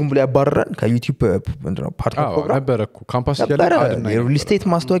አታስፈልጉም ብለ ያባረረን ከዩቲዩብ ምንድነው ፓርትነር ፕሮግራም ነበረኩ ካምፓስ ያለ ሪል ስቴት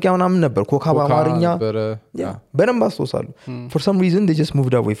ማስታወቂያ ምናምን ነበር ኮካ በአማርኛ በደንብ አስተውሳሉ for some reason they just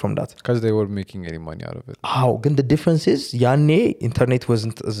moved away from that because they were making any money out of it ግን the difference is ያኔ internet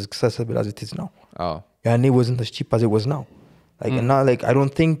wasn't as accessible as it is now ያኔ wasn't as cheap as it was now like and now like I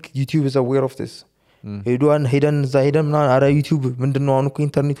don't think YouTube is aware of this ሄደን ምናምን አረ YouTube ምንድነው አሁን እኮ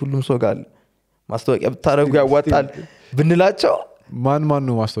ኢንተርኔት ሁሉም ሰው ጋር ማስታወቂያ ብታረጉ ያዋጣል ብንላቸው ማን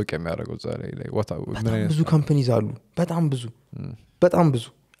ነው ማስታወቂያ የሚያደርገው ዛሬ ላይ ብዙ ካምፓኒዝ አሉ በጣም ብዙ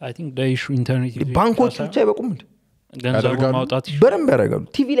I think the issue internet ባንኮች ብቻ አይበቁም እንዴ ገንዘብ ማውጣት በደንብ ያደርጋሉ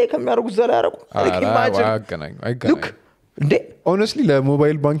ቲቪ ላይ ከሚያደርጉት ዘላ ያደርጉ አይገናኙ እንዴ honestly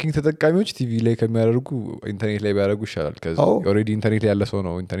ለሞባይል ባንኪንግ ተጠቃሚዎች ቲቪ ላይ ከሚያደርጉ ኢንተርኔት ላይ ቢያደርጉ ይሻላል cuz already ኢንተርኔት ያለ ሰው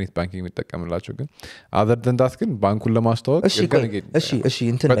ነው ኢንተርኔት ባንኪንግ የሚጠቀምላቸው ግን other than that ግን ባንኩን ለማስተዋወቅ እሺ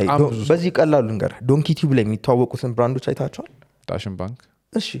እንትን ላይ በዚህ ቀላሉ ነገር ዶንኪ ቲዩብ ላይ የሚተዋወቁትን ብራንዶች አይታቸዋል ዳሽን ባንክ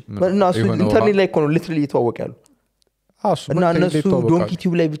እሺ እና እሱ ኢንተርኔት ላይ ነው ሊትራሊ ይተዋወቃሉ እና እነሱ ዶንኪ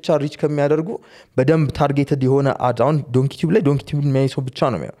ቲዩብ ላይ ብቻ ሪች ከሚያደርጉ በደንብ ታርጌትድ የሆነ አድ አሁን ዶንኪ ቲዩብ ላይ ዶንኪ ቲዩብ የሚያይ ሰው ብቻ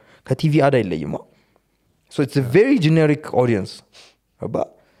ነው የሚያው ከቲቪ አድ አይለይም so it's a very generic audience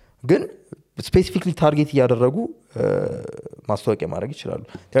ግን specifically target ያደረጉ ማስታወቂያ ማድረግ ይችላሉ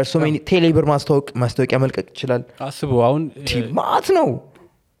there are so many ቴሌብር ማስታወቂያ መልቀቅ ይችላል አስበው አሁን ማት ነው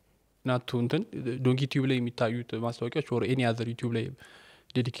ናቱ እንትን ዶንኪ ቲዩብ ላይ የሚታዩት ማስታወቂያዎች or any other YouTube ላይ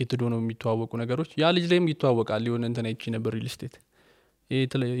ዴዲኬትድ ሆነው የሚተዋወቁ ነገሮች ያ ልጅ ላይም ይተዋወቃል የሆነ እንትን አይቼ ነበር ሪል ስቴት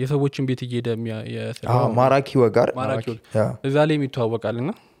የሰዎችን ቤት እየሄደ ማራኪ ወጋር እዛ ላይ ይተዋወቃል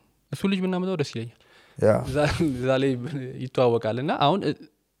እና እሱ ልጅ ብናመጣው ደስ ይለኛል እዛ ላይ ይተዋወቃል እና አሁን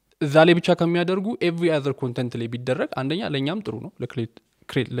እዛ ላይ ብቻ ከሚያደርጉ ኤቭሪ አዘር ኮንተንት ላይ ቢደረግ አንደኛ ለኛም ጥሩ ነው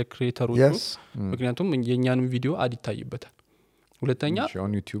ለክሬተሮቹ ምክንያቱም የኛንም ቪዲዮ አድ ይታይበታል ሁለተኛ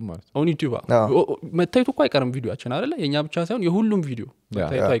ኦን ዩቲዩብ ማለት ኦን ዩቲዩብ መታየቱ እኮ አይቀርም ቪዲዮአችን አይደለ የኛ ብቻ ሳይሆን የሁሉም ቪዲዮ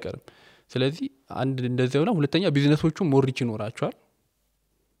መታየቱ አይቀርም ስለዚህ አንድ እንደዚህ ሆነ ሁለተኛ ቢዝነሶቹ ሞር ሪች ይኖራቸዋል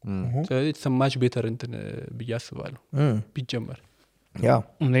ስለዚህ ተማች ቤተር እንትን በያስባለሁ ቢጀመር ያ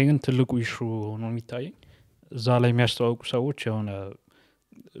እኔ ግን ትልቁ ኢሹ ሆኖ የሚታየኝ እዛ ላይ የሚያስተዋውቁ ሰዎች የሆነ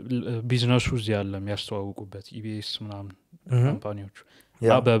ቢዝነሱ እዚህ ያለ የሚያስተዋውቁበት ኢቢኤስ ምናምን ካምፓኒዎቹ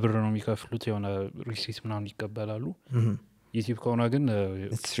በብር ነው የሚከፍሉት የሆነ ሪሲት ምናምን ይቀበላሉ ዩቲዩብ ከሆነ ግን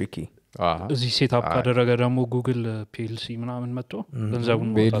እዚህ ሴት አፕ ካደረገ ደግሞ ጉግል ፒኤልሲ ምናምን መጥቶ ገንዘቡን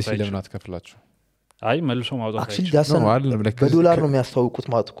ማውጣት አይችልም ለምን አትከፍላችሁ አይ መልሶ ማውጣት አይችልም በዶላር ነው የሚያስተዋውቁት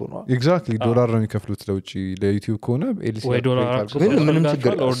ማለት እኮ ነው ኤግዛክትሊ ዶላር ነው የሚከፍሉት ለውጪ ለዩቲዩብ ከሆነ ኤልሲ ወይ ዶላር ግን ምንም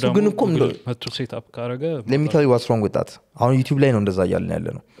ችግር እሱ ግን እኮ መጥቶ ሴት አፕ ካደረገ ለሚታዩ ዋትስ ሮንግ ዊዝ ዳት አሁን ዩቲዩብ ላይ ነው እንደዛ እያልን ያለ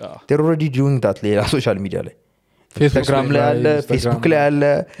ነው they're already doing that ሌላ ሶሻል ሚዲያ ላይ ኢንስታግራም ላይ አለ ፌስቡክ ላይ አለ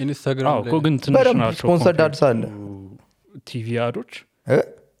ኢንስታግራም ላይ ግን ትንሽ ናቸው ስፖንሰር አድስ አለ ቲቪ አዶች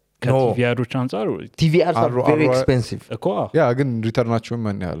ከቲቪ አዶች አንፃር ቲቪ አድስ are very expensive እኮ ያ ግን ሪተርናቸው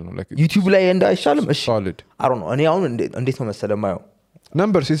ምን ያህል ነው like ዩቲዩብ ላይ እንዳይሻልም እሺ solid I don't know እኔ አሁን እንዴት ነው መሰለህ ማየው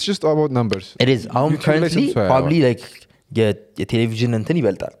numbers it's just about numbers it is አሁን currently probably like የቴሌቪዥን እንትን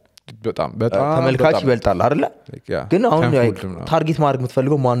ይበልጣል በጣም ተመልካች ይበልጣል አይደለ ግን አሁን ታርጌት ማድረግ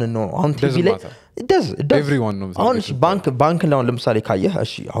የምትፈልገው ማንን ነው አሁን ቲቪ ላይ it does everyone knows አሁን ባንክ ላይ ለምሳሌ ካየህ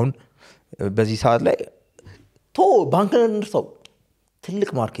እሺ አሁን በዚህ ሰዓት ላይ ባንክ እንደርሰው ትልቅ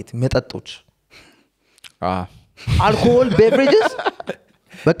ማርኬት መጠጦች አልኮሆል ቤቨሬጅስ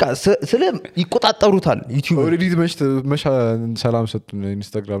በቃ ስለ ይቆጣጠሩታል ዩቲዩብ ኦሬዲ መሻ ሰላም ሰጡን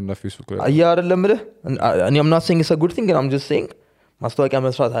ኢንስታግራም እና ፌስቡክ ላይ አያ አይደለም እኔ I'm not saying it's a good thing I'm just saying ማስታወቂያ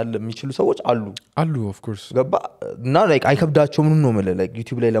መስራት አለ የሚችሉ ሰዎች አሉ of course ገባ እና like አይከብዳቸው ምን ነው ማለት like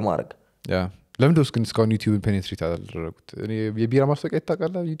ዩቲዩብ ላይ ለማድረግ ያ ለምን ደስ ግን እስካሁን ዩቲዩብ ፔኔትሬት አደረጉት እኔ የቢራ ማስታወቂያ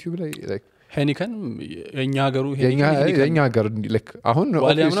ይታቃላ ዩቲዩብ ላይ like ሄኒከን የኛ ሀገር like አሁን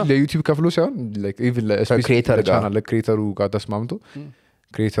obviously ለዩቲዩብ ከፍሎ ሳይሆን like even ለስፔሲፊክ ቻናል ለክሬተሩ ጋር ተስማምቶ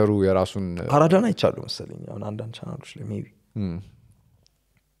ክሬተሩ የራሱን አራዳና ይቻሉ መሰለኝ አሁን አንዳንድ ቻናሎች ላይ ሜቢ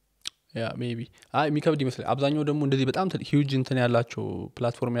ያ ሜቢ የሚከብድ ይመስላል አብዛኛው ደግሞ እንደዚህ በጣም ሂውጅ እንትን ያላቸው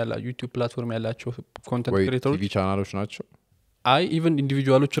ፕላትፎርም ያላቸው ዩቲዩብ ፕላትፎርም ያላቸው ኮንተንት ክሬተሮች ቲቪ ቻናሎች ናቸው ኢቨን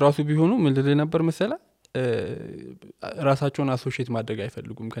ኢንዲቪጁዋሎች ራሱ ቢሆኑ ምን ልል ነበር መሰለ ራሳቸውን አሶሺየት ማድረግ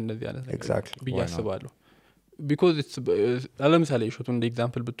አይፈልጉም ከነዚህ አይነት ነገር ብያስባለሁ because it's ለምሳሌ ሾቱ እንደ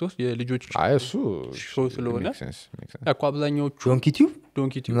ኤግዛምፕል ብትወስድ የልጆች እሱ ሾው ስለሆነ ያው አብዛኛዎቹ ዶንኪ ቲዩብ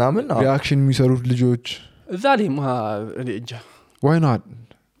ምናምን ሪአክሽን የሚሰሩት ልጆች እዛ ላይ እንጃ why not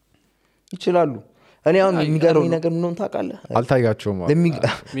ይችላሉ እኔ አሁን የሚገርመኝ ነገር ምን ነው ታውቃለህ አልታያቸውም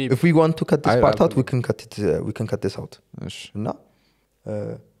if we want to cut this part out we can cut this out እና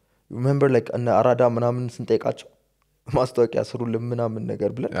remember like እነ አራዳ ምናምን ስንጠይቃቸው ማስታወቂያ ስሩልን ምናምን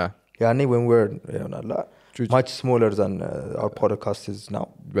ነገር ብለን ያኔ when we're ይሆናል much smaller than our podcast is now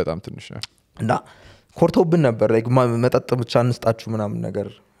በጣም ትንሽ ነው እና ኮርቶብን ነበር like መጠጥ ብቻ እንስጣችሁ ምናምን ነገር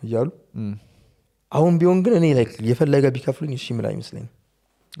እያሉ አሁን ቢሆን ግን እኔ like የፈለገ ቢከፍሉኝ እሺ ምን አይመስለኝ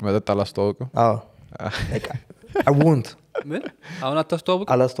መጠጥ አላስተዋወቅም like I won't ምን አሁን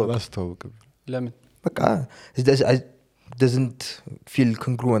አላስተዋወቅም ለምን በቃ doesn't feel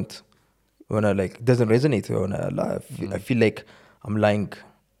congruent when I like doesn't resonate when I feel like I'm lying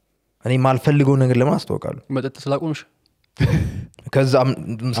እኔ ማልፈልገው ነገር ለምን አስተዋውቃለሁ መጠጥ ስላቆምሽ ከዛ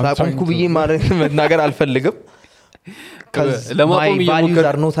ስላቆምኩ ብዬ መናገር አልፈልግም ለማቆም values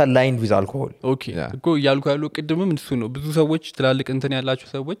are not aligned with alcohol ኦኬ እኮ ያልኩ ያለው ቅድምም እሱ ነው ብዙ ሰዎች ትላልቅ እንትን ያላቸው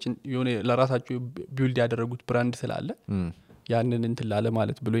ሰዎች የሆነ ለራሳቸው ቢልድ ያደረጉት ብራንድ ስላለ ያንን እንትን ላለ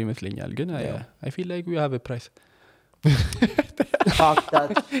ማለት ብሎ ይመስለኛል ግን I feel like we have a price fuck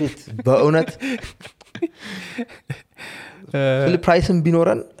that shit በእውነት ፕራይስም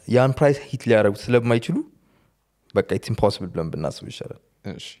ቢኖረን ያን ፕራይስ ሂት ሊያደርጉት ስለማይችሉ በቃ it's impossible ብለን ብናስብ ይሻላል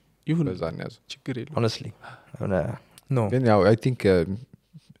እሺ ይሁን በዛን ያዙ ችግር የለም honestly no ግን ያው I think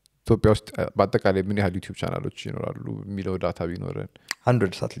ኢትዮጵያ ውስጥ በአጠቃላይ ምን ያህል ዩቲዩብ ቻናሎች ይኖራሉ የሚለው ዳታ ቢኖረን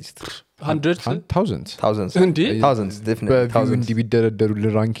hundreds at least thousands definitely እንዲህ ቢደረደሩ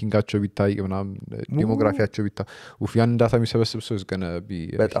ለራንኪንጋቸው ቢታይ ምናምን ዲሞግራፊያቸው ቢታይ ያን ዳታ የሚሰበስብ ሰው እስገነ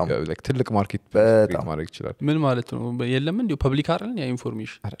like ትልቅ ማርኬት ማድረግ ይችላል ምን ማለት ነው የለም እንዴ ፐብሊክ አይደል ያ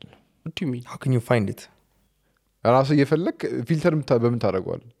ኢንፎርሜሽን አይደል what do you mean how can you find it ራሱ እየፈለክ ፊልተር በምን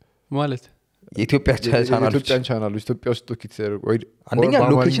ታደርገዋል ማለት የኢትዮጵያ ቻናሎች ኢትዮጵያን ቻናሎች ኢትዮጵያ ውስጥ ቶኪት ወይ አንደኛ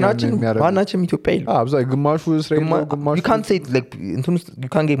ሎኬሽናችን ማናችንም ኢትዮጵያ ይል አብዛኛው ግማሹ እስራኤል ነው ግማሹ you can't say it like እንትን ውስጥ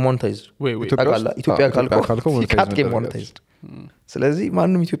you can't get monetized ኢትዮጵያ ካልከው you can't get monetized ስለዚህ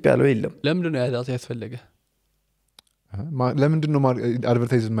ማንንም ኢትዮጵያ ያለው የለም ለምንድን ነው ያዛት ያስፈልገ ለምንድን ነው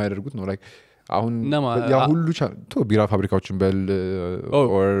አድቨርታይዝ የማያደርጉት ነው ላይክ አሁን ያ ሁሉ ቢራ ፋብሪካዎችን በል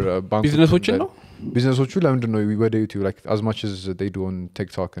or ባንክ ቢዝነሶችን ነው ቢዝነሶቹ ለምንድን ነው ወደ ዩቲዩብ like as much as they do on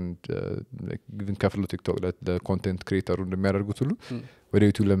TikTok and like even ከፍሎ TikTok ለኮንቴንት ክሪኤተሩ እንደሚያደርጉት ሁሉ ወደ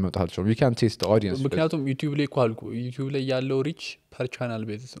ዩቲዩብ ለመምጣት አልቻሉም you can't taste the audience ምክንያቱም ዩቲዩብ ላይ ኳልኩ ዩቲዩብ ላይ ያለው ሪች ፐር ቻናል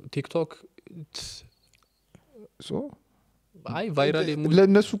ቤዝ ነው ቲክቶክ so አይ ቫይራል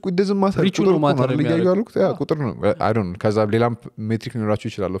ለነሱ እንደዚህ ማተር ሪቹ ነው ማተር የሚያደርጉት ያ ቁጥር ነው I don't know ከዛ ሌላም ሜትሪክ ሊኖራቸው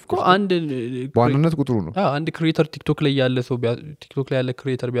ይችላል of course አንድ በዋናነት ቁጥሩ ነው አንድ ክሪኤተር ቲክቶክ ላይ ያለ ሰው ቲክቶክ ላይ ያለ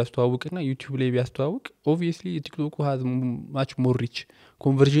ክሪኤተር ቢያስተዋውቅና ዩቲዩብ ላይ ቢያስተዋውቅ obviously ቲክቶክ has much more reach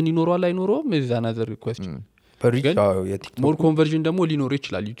conversion ይኖረዋል አይኖረውም is another question ሞር ኮንቨርዥን ደግሞ ሊኖር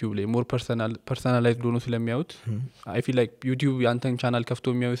ይችላል ዩቲዩብ ላይ ሞር ፐርሰናላይዝድ ሆኖ ስለሚያዩት I feel like ዩቲዩብ ያንተን ቻናል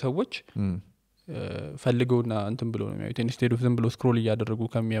ከፍቶ የሚያዩ ሰዎች ፈልገውና እንትን ብለው ነው የሚያዩት ኢንስቴድ ኦፍ ዝም ብሎ ስክሮል እያደረጉ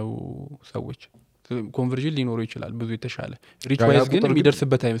ከሚያዩ ሰዎች ኮንቨርዥን ሊኖረው ይችላል ብዙ የተሻለ ሪች ዋይዝ ግን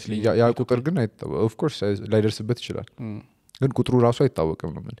የሚደርስበት አይመስልኝ ያ ቁጥር ግን ኦፍ ኮርስ ላይደርስበት ይችላል ግን ቁጥሩ ራሱ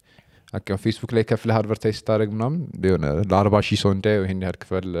አይታወቅም ነው ማለት አካ ፌስቡክ ላይ ከፍለህ አድቨርታይዝ ታደርግ ምናምን የሆነ ለ40,000 ሰው እንዳይ ይሄን ያህል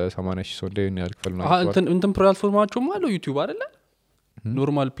ክፈል 80,000 ሰው እንዳይ ይሄን ያህል ክፈል ነው እንትን ፕላትፎርማቸውም አለው ዩቲዩብ አይደለ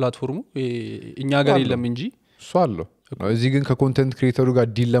ኖርማል ፕላትፎርሙ እኛ ጋር የለም እንጂ እሱ አለው እዚህ ግን ከኮንቴንት ክሪኤተሩ ጋር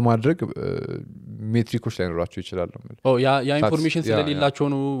ዲል ለማድረግ ሜትሪኮች ላይ ኖራቸው ይችላል ነው ያ ኢንፎርሜሽን ስለሌላቸው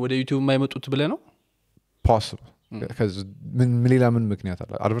ነው ወደ ዩቲዩብ የማይመጡት ብለ ነው possible ከዚ ምን ሌላ ምን ምክንያት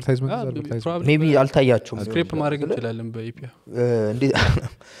አለ አድቨርታይዝመንት ሜቢ አልታያቸውም ስክሪፕት ማድረግ እንችላለን በኢፒያ እንዴ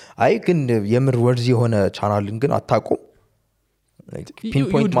አይ ግን የምር ወርዝ የሆነ ቻናልን ግን አታቆም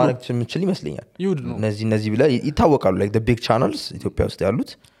ፒንፖይንት ማድረግ የምችል ይመስለኛል እነዚህ ብለ ይታወቃሉ like the big channels ኢትዮጵያ ውስጥ ያሉት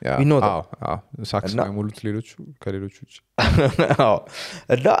we know that ሳክስ ማይሞሉት ከሌሎች ውጭ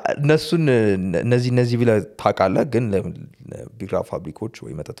እና እነሱን እነዚህ ብለ ታውቃለህ ግን ቢራ ፋብሪኮች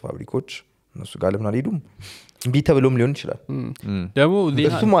ወይ መጠጥ ፋብሪኮች እነሱ ጋር ለምን አልሄዱም እምቢ ተብሎም ሊሆን ይችላል ደግሞ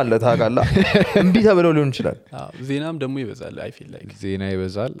እሱም አለ ታውቃለህ እምቢ ተብለው ሊሆን ይችላል ዜናም ደግሞ ይበዛል I feel like ዜና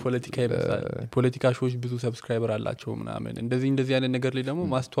ይበዛል ፖለቲካ ይበዛል ፖለቲካ ሾዎች ብዙ ሰብስክራይበር አላቸው ምናምን እንደዚህ አይነት ነገር ላይ ደግሞ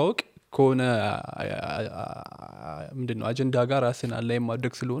ማስተዋወቅ ከሆነ ምንድነው አጀንዳ ጋር ራስን አላይም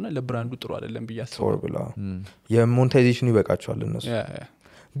ማድረግ ስለሆነ ለብራንዱ ጥሩ አይደለም ብያስባለሁ የሞኔታይዜሽኑ ይበቃቸዋል እነሱ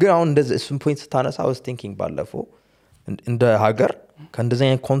ግን አሁን እንደዚህ እሱን ፖይንት ስታነሳ I was thinking ባለፈው እንደ ሀገር ከእንደዚህ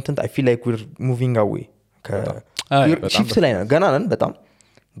አይነት ኮንተንት I feel like we're moving away shift ላይ ነው ገና ነን በጣም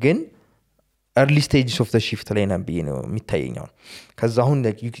ግን early stages of the shift ላይ ነን ብዬ ነው የሚታየኛው ከዛ አሁን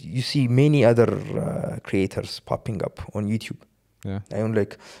like you see many other creators popping up on YouTube አሁን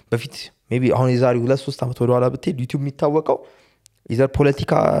like በፊት maybe አሁን የዛሬ 2-3 አመት ወደ ኋላ ብትሄድ YouTube የሚታወቀው either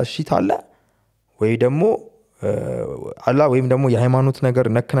ፖለቲካ ሺት አለ ወይ ደግሞ አላ ወይም ደግሞ የሃይማኖት ነገር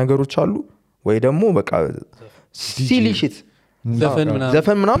ነክ ነገሮች አሉ ወይ ደግሞ በቃ silly shit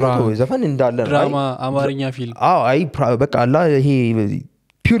ዘፈን ምናምን ዘፈን እንዳለ ድራማ አማርኛ ፊልም አይ በቃ አላ ይሄ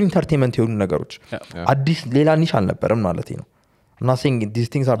ፒውር ኢንተርቴይንመንት የሆኑ ነገሮች አዲስ ሌላ ኒሽ አልነበረም ማለት ነው እና saying these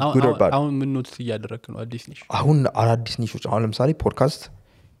things are good or bad አሁን ምን ኖትስ እያደረክ ነው አዲስ ኒሽ አሁን አዲስ ኒሾች አሁን ለምሳሌ ፖድካስት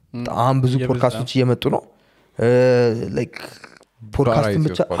በጣም ብዙ ፖድካስቶች እየመጡ ነው like ፖድካስት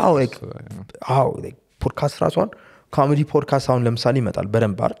ብቻ like ፖድካስት ራሷን ኮሜዲ ፖድካስት አሁን ለምሳሌ ይመጣል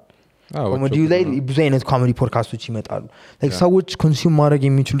በደንብ አይደል ኮሜዲው ላይ ብዙ አይነት ኮሜዲ ፖድካስቶች ይመጣሉ like ሰዎች ኮንሱም ማድረግ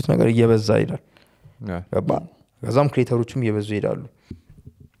የሚችሉት ነገር እየበዛ ይላል ገባ ከዛም ክሬተሮችም እየበዙ ይላሉ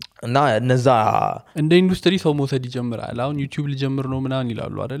እና እነዛ እንደ ኢንዱስትሪ ሰው መውሰድ ይጀምራል አሁን ዩቲዩብ ሊጀምር ነው ምናምን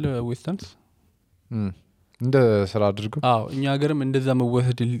ይላሉ አይደል ዌስተርንስ እንደ ስራ አድርጉ እኛ ሀገርም እንደዛ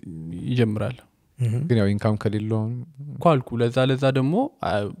መወሰድ ይጀምራል ግን ያው ኢንካም ከሌለው ኳልኩ ለዛ ደግሞ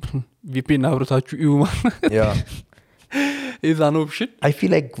VPN አብረታችሁ ይውማ is an option I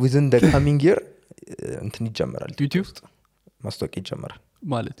feel like within the coming year እንትን ይጀምራል ዩቲዩብ ማስታወቂያ ይጀምራል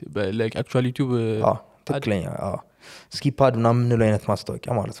ማለት like actually YouTube ትክክለኛ ስኪፓድ ምናምን ነው አይነት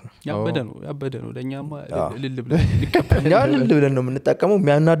ማስታወቂያ ማለት ነው ያበደ ነው ለኛማ ልል ብለን ነው የምንጠቀመው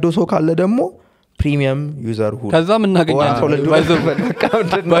የሚያናደው ሰው ካለ ደግሞ ፕሪሚየም ዩዘር ሁሉ ከዛም እናገኛለን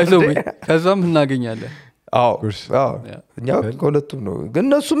ከዛም እናገኛለን እኛ ከሁለቱም ነው ግን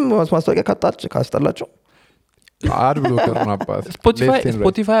እነሱም ማስታወቂያ ካስጠላቸው አድ ብሎ ከርናባት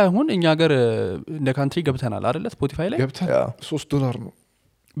ስፖቲፋይ አሁን እኛ ሀገር እንደ ካንትሪ ገብተናል አይደለ ስፖቲፋይ ላይ $3 ነው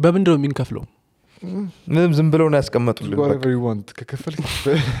በምንድነው የሚንከፍለው ምንም ዝም ብለው ነው ያስቀመጡልን whatever you want ከከፈል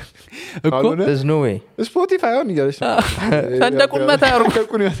እኮ there's no way ስፖቲፋይ አሁን ይያለሽ ሰንደቁን መታሩ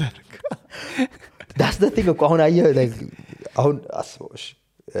that's the thing እኮ አሁን አሁን አስበውሽ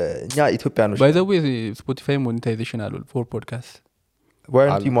እኛ ኢትዮጵያኖች by the way Spotify monetization አለው for podcast why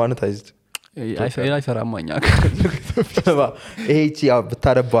aren't you monetized አይሰራማኛ ይሄ ያው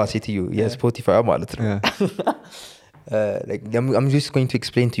ብታረባ ሴትዮ የስፖቲፋይ ማለት ነው like I'm just going to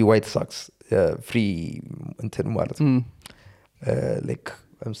explain to you why it sucks free እንትን ማለት ነው like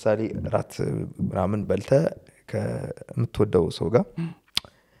ለምሳሌ ራት ምናምን በልተ ከምትወደው ሰው ጋር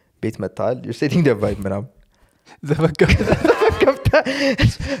ቤት መጣል you're setting the vibe ምናምን ዘበከፍታ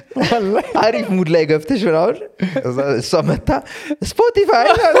አሪፍ ሙድ ላይ ገብተሽ ምናምን እሷ መጣ ስፖቲፋይ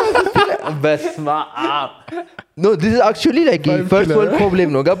በስማ no this is actually like a first world problem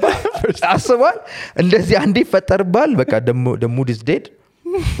ነው ገባ አስባል እንደዚህ አንዴ ይፈጠርባል በቃ the mood is dead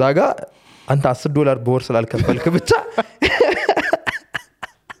ዛጋ አንተ $10 በወር ስላልከፈልክ ብቻ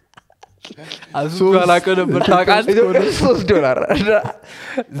አላቀ ነበር ታውቃለህ $3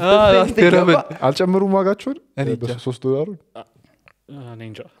 አልጨምሩም ዋጋቸውን $3 እኔ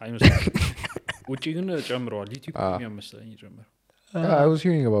እንጃ አይመስልም ውጪ ግን ጨምረዋል ዩቲዩብ ፕሪሚየም መሰለኝ ጨምረው I was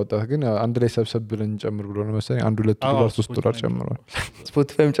hearing about that ግን አንድ ላይ ሰብሰብ ብለን ጨምር ብሎ ነው መሰለኝ $2 $3 ጨምሯል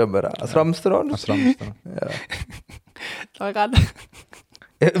ስፖቲፋይም ጨመረ 15 ነው 15 ነው ታውቃለህ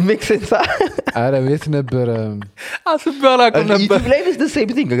makes sense አረ ቤት ነበር አስባላቁ ነበር ዩቲዩብ ላይ is the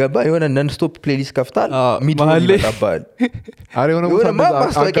same thing ገባ የሆነ non stop playlist ከፍታል ሚድል ይመጣባል አረ የሆነ ቦታ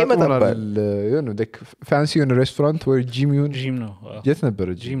ማስታወቂያ ይመጣባል የሆነ like fancy የሆነ ሬስቶራንት ወይ ጂም ነው የት ነበር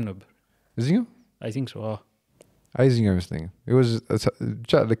ጂም ነበር እዚህ ነው I think so አይዚኛ መስለኝ it was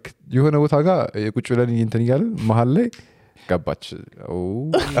like የሆነ ቦታ ጋር የቁጭ ብለን እንትን ይያለን መሃል ላይ ገባች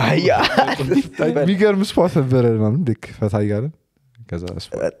አያ ቢገርም ስፖት ነበር ማለት ልክ ፈታ ይያለን ከዛ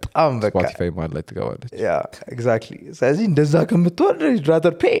በጣም በቃ Spotify ማለት ላይ ትገባለች ያ exactly ስለዚህ እንደዛ ከምትወድ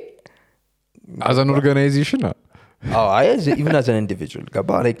rather pay as an organization even as an individual ገባ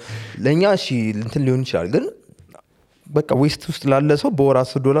like ለኛ እሺ እንትን ሊሆን ይችላል ግን በቃ ዌስት ውስጥ ላለ ሰው በወር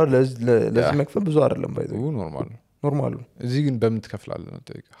 $10 ለዚህ መክፈል ብዙ አይደለም ባይዘው ኖርማል እዚህ ግን በምን ትከፍላለህ ነው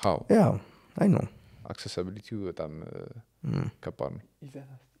ጠይቅ how I know accessibility በጣም ከባድ ነው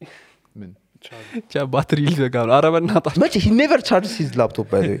ምን ባትሪ ሊዘጋ ነው ኧረ በእናትህ but he never charges his laptop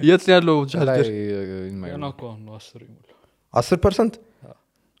by the way የት ያለው ቻርጀር ያና እኮ ነው 10 ይሞላል 10%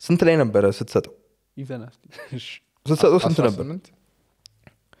 ስንት ላይ ነበር ስትሰጠው ይዘናል ስትሰጠው ስንት ነበር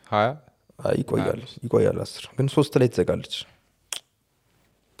 20 ይቆያል 10 ግን 3 ላይ ትዘጋለች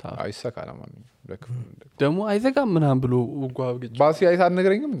አይሰካና ማን ደግሞ አይዘጋም ምናምን ብሎ ወጓግጭ ባሲ አይታ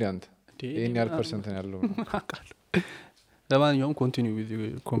ነገረኝም እንዴ አንተ ይሄን ያህል ፐርሰንት ነው ያለው ለማንኛውም ኮንቲኒው ዊዝ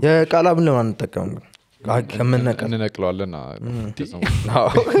የቃላምን ለማን እንጠቀም እንነቅለዋለን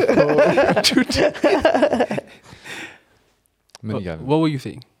ምን ይላል what were you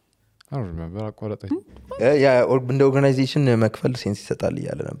saying I don't remember አቋረጠኝ እንደ ኦርጋናይዜሽን መክፈል ሴንስ ይሰጣል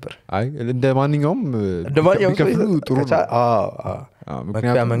እያለ ነበር አይ እንደ ማንኛውም ቢከፍሉ ጥሩ ነው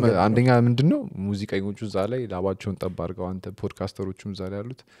ምክንያቱም አንደኛ ምንድነው ሙዚቀኞቹ እዛ ላይ ላባቸውን ጠብ አድርገው አንተ ፖድካስተሮቹም እዛ ላይ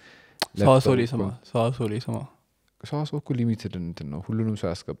ያሉት ሰዋሰው እኮ ሊሚትድ እንትን ነው ሁሉንም ሰው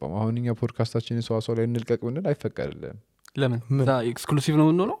ያስገባም አሁን እኛ ፖድካስታችንን ሰዋሰው ላይ እንልቀቅ ብንል አይፈቀድልም ለምን ዛ ኤክስክሉሲቭ ነው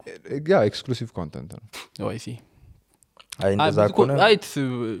ነው ያ ኤክስክሉሲቭ ኮንተንት ነው አይ ሲ አይ እንደዛ ኮነ አይት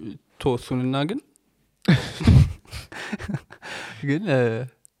ተወሱንና ግን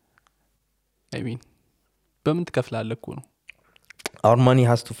I mean በምን ትከፍላለህ እኮ ነው our money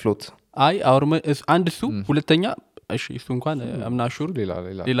has to float አይ our አንድ እሱ ሁለተኛ እሺ እሱ እንኳን አምናሹር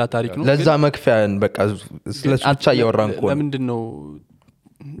ሌላ ታሪክ ነው ለዛ መክፈያን በቃ ስለሱ ብቻ ያወራን እኮ ለምንድነው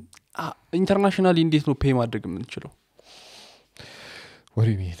ኢንተርናሽናሊ እንዴት ነው ፔይ ማድረግ የምንችለው what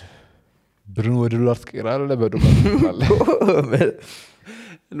do you mean ብሩን ወደ ዶላር ትቀይራለህ በዶላር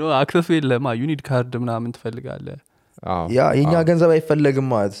ኖ አክሰስ የለም ዩኒድ ካርድ ምናምን ትፈልጋለህ ያ የኛ ገንዘብ አይፈልግም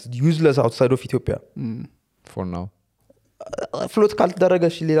ማለት ዩዝለስ አውትሳይድ ኦፍ ኢትዮጵያ for now ፍሎት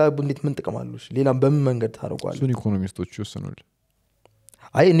ካልተደረገሽ ሌላ እንዴት ምን ጥቅም አለሽ ሌላ በምን መንገድ ታረጋዋለህ እሱን ኢኮኖሚስቶች ይወስኑል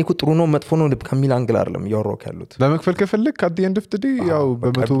አይ እኔ እኮ ጥሩ ነው መጥፎ ነው ከሚል አንግል አይደለም ያወራው ያሉት ለመክፈል ከፈለክ at the end of the day ያው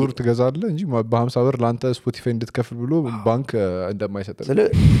በ100 ትገዛለህ እንጂ በ50 ላንተ ስፖቲፋይ እንድትከፍል ብሎ ባንክ እንደማይሰጥ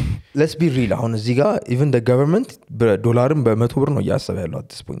let's be real አሁን እዚህ ጋር even the government በዶላርም በ100 ነው ያሰበ ያለው at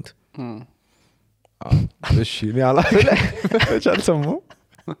this point እሺ እኔ አላልሰሙ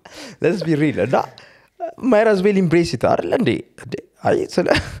let's be real እና might as well embrace it አይደል እንዴ አይ ስለ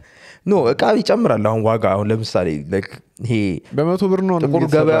ኖ እቃ ይጨምራል አሁን ዋጋ አሁን ለምሳሌ like ይሄ በ100 ነው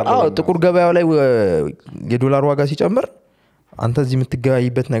ጥቁር ገበያው ላይ የዶላር ዋጋ ሲጨምር አንተ እዚህ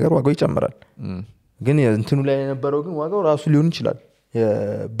የምትገበያይበት ነገር ዋጋው ይጨምራል ግን እንትኑ ላይ የነበረው ግን ዋጋው ራሱ ሊሆን ይችላል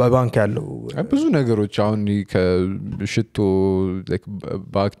በባንክ ያለው ብዙ ነገሮች አሁን ከሽቶ like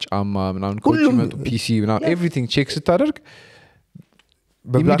ባክ ጫማ ምናምን ኮች መጡ ፒሲ ምናምን everything ቼክ ስታደርግ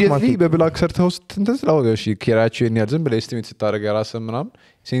ኢሚዲየትሊ በብላክ ሰርተህ ውስጥ እንትን ስላው እሺ ኪራያቸውን ያህል ዝም ብለህ ኤስቲሜት ስታደርግ የራስህ ምናምን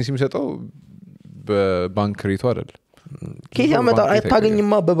ሴንስ የሚሰጠው በባንክ ሬቱ አይደል ከያ መጣ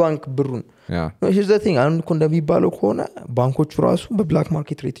አይታገኝማ በባንክ ብሩን ያ እሺ ዘቲንግ አሁን እኮ እንደሚባለው ከሆነ ባንኮቹ ራሱ በብላክ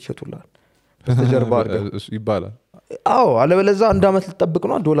ማርኬት ሬት ይሸጡላል በስተጀርባ አድርገው ይባላል አዎ አለበለዛ አንድ አመት ልጠብቅ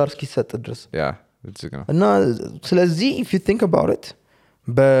ነው $1 እስኪሰጥ ድረስ ያ እዚህ ነው እና ስለዚህ if you think about it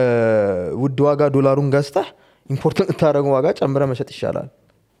በውድ ዋጋ ዶላሩን ገዝተህ ኢምፖርት ታረጋው ዋጋ ጨምረ መሸጥ ይሻላል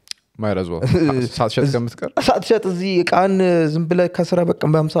ማይረዝው ሳትሸጥ ከምትቀር ሳትሸጥ እዚህ ቃን ዝም ብለህ ከስራ በቃ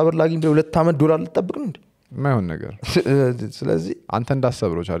በ50 ላግኝ ብለህ 2 አመት $1 ልጠብቅ ነው እንዴ ማይሆን ነገር ስለዚህ አንተ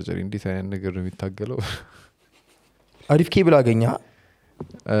እንዳሰብረው ቻርጀር እንዴት አይነት ነገር ነው የሚታገለው አሪፍ ኬብል አገኛ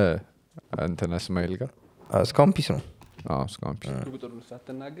አንተ ናስማይል ጋር እስካሁን ፒስ ነው እስካሁን ፒስ ቁጥሩ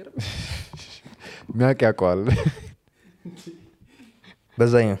ሳትናገር ሚያቅ ያውቀዋል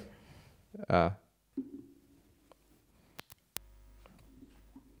በዛኛው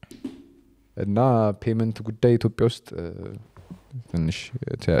እና ፔመንት ጉዳይ ኢትዮጵያ ውስጥ ትንሽ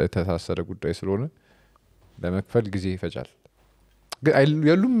የተሳሰረ ጉዳይ ስለሆነ ለመክፈል ጊዜ ይፈጃል ግን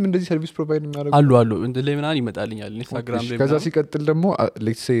ያሉም እንደዚህ ሰርቪስ ፕሮቫይድ የሚያደርጉ አሉ እንደ ለምናን ይመጣልኛል ኢንስታግራም ላይ ከዛ ሲቀጥል ደግሞ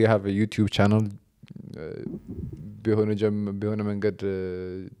let's say you have a YouTube channel በሆነ መንገድ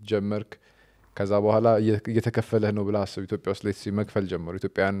ጀመርክ ከዛ በኋላ እየተከፈለህ ነው ብላ አስብ ኢትዮጵያ ውስጥ let's say መክፈል ጀመሩ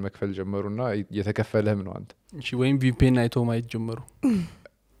ኢትዮጵያን መክፈል ጀመሩና እየተከፈለህም ነው አንተ እሺ ወይም VPN አይቶ ማየት ጀመሩ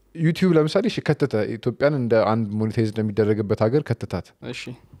ዩቲዩብ ለምሳሌ እሺ ከተተ ኢትዮጵያን እንደ አንድ ሞኔታይዝ እንደሚደረግበት ሀገር ከተታት እሺ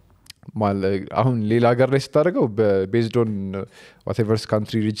አሁን ሌላ ሀገር ላይ ስታደርገው በቤዝድ ኦን ዋትኤቨርስ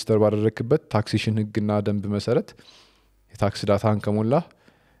ካንትሪ ሬጂስተር ባደረክበት ታክሴሽን ህግና ደንብ መሰረት የታክስ ዳታን ከሞላ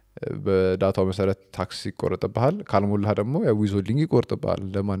በዳታው መሰረት ታክስ ይቆረጥብሃል ካልሞላህ ደግሞ ያው ዊዝሆልዲንግ ይቆርጥብሃል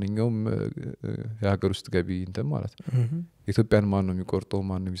ለማንኛውም የሀገር ውስጥ ገቢ እንትን ማለት ነው ኢትዮጵያን ማን ነው የሚቆርጠው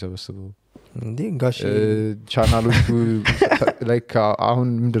ማን ነው የሚሰበስበው እንዴ ጋሽ ቻናሎቹ ላይክ አሁን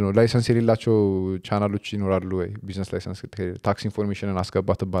ምንድነው ላይሰንስ የሌላቸው ቻናሎች ይኖራሉ ወይ ቢዝነስ ላይሰንስ ታክስ ኢንፎርሜሽንን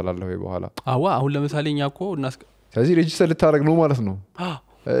አስገባ ትባላለህ ወይ በኋላ አሁን ለምሳሌ እኛኮ ስለዚህ ሬጂስተር ልታደርግ ነው ማለት ነው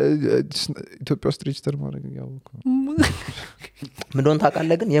ኢትዮጵያ ውስጥ ሬጂስተር ማድረግ ያው ምንድነው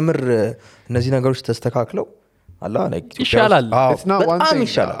ታውቃለህ ግን የምር እነዚህ ነገሮች ተስተካክለው አላ ይሻላል በጣም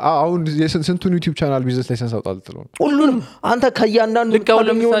ይሻላል አሁን ስንቱን ዩቲዩብ ቻናል ቢዝነስ ላይሰንስ አውጣል ትለው ሁሉንም አንተ ከያንዳንዱ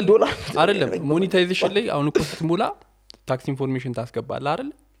 $1 አይደለም ሞኔታይዜሽን ላይ አሁን እኮ ስትሞላ ታክስ ኢንፎርሜሽን ታስገባለህ አይደል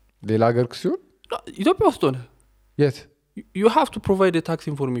ሌላ ሀገር ሲሆን ኢትዮጵያ ውስጥ ሆነ የት you have to provide a tax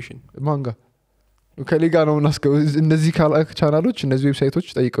information ማንጋ ከሌጋ ነው እናስከው እነዚህ ቻናሎች እነዚህ ዌብሳይቶች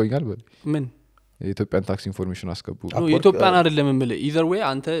ጠይቀውኛል በል ምን የኢትዮጵያን ታክስ ኢንፎርሜሽን አስገቡ ኢትዮጵያን አይደለም የምልህ either way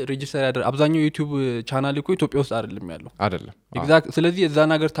አንተ ሬጂስተር ያደር አብዛኛው ዩቲዩብ ቻናል እኮ ኢትዮጵያ ውስጥ አይደለም ያለው አይደለም ኤግዛክት ስለዚህ እዛ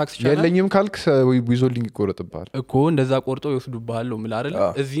ነገር ታክስ ቻናል የለኝም ካልክ ዊዝሆልዲንግ ይቆረጥብሃል እኮ እንደዛ ቆርጠው ይወስዱብሃል ነው የምልህ አይደል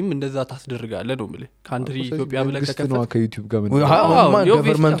እዚህም እንደዛ ታስደርጋለህ ነው የምልህ ካንትሪ ኢትዮጵያ ብለህ ከከፈተ ከዩቲዩብ ጋር ምን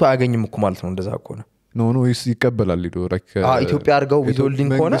ገቨርንመንቱ አያገኝም እኮ ማለት ነው እንደዛ ከሆነ ኖ ይቀበላል ሄዶ ኢትዮጵያ አድርገው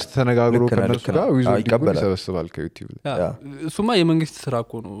ዊዝሆልዲንግ ከሆነ መንግስት ተነጋግሮ ከነሱ ጋር ዊዝሆልዲንግ ይሰበስባል ከዩቲዩብ ላይ እሱማ የመንግስት ስራ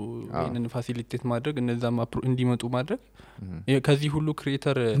እኮ ነው ይሄንን ፋሲሊቴት ማድረግ እነዛም እንዲመጡ ማድረግ ከዚህ ሁሉ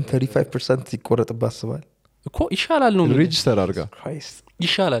ክሬተር 35% ይቆረጥባ አስባል እኮ ይሻላል ነው ሬጂስተር አድርጋ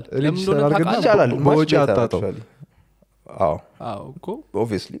ይሻላል ለምን እንደሆነ ይሻላል በወጪ አጣጣው አዎ እኮ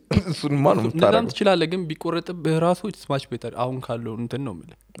obviously እሱን ማን ነው እንደዛም ትችላለህ ግን ቢቆረጥብህ ራሱ it's much better አሁን ካለው እንትን ነው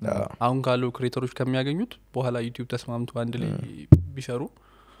የምልህ አሁን ካለው ክሬተሮች ከሚያገኙት በኋላ ዩቲዩብ ተስማምቶ አንድ ላይ ቢሰሩ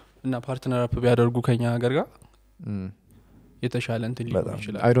እና ፓርትነር አፕ ቢያደርጉ ከኛ ሀገር ጋር የተሻለ እንትን ሊሆን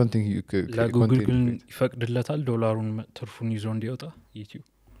ይችላል I don't think you could ለጉግል ግን ይፈቅድለታል ዶላሩን ትርፉን ይዞ እንዲወጣ ዩቲዩብ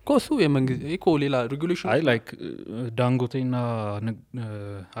ኮሱ የመንግስት እኮ ሌላ ሬጉሌሽን አይ ላይክ ዳንጎቴና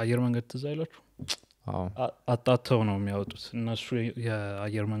አየር መንገድ ትዝ አይላችሁ አጣተው ነው የሚያወጡት እነሱ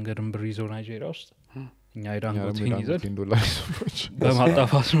የአየር መንገድን ብር ይዘው ናይጄሪያ ውስጥ እኛ የዳንጎቴን ይዘን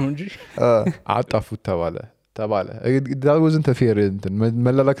በማጣፋት ነው እንጂ አጣፉት ተባለ that wasn't a fair እንትን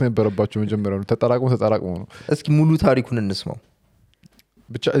መላላክ ነበረባቸው መጀመሪያ ነው ተጠራቅሞ ነው እስኪ ሙሉ ታሪኩን እንስማው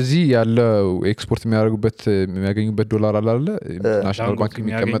ብቻ እዚህ ያለው ኤክስፖርት የሚያገኙበት ዶላር አለ ናሽናል ባንክ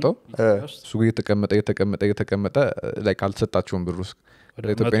የሚቀመጠው እሱ እየተቀመጠ ላይክ አልተሰጣቸውም ብር ውስጥ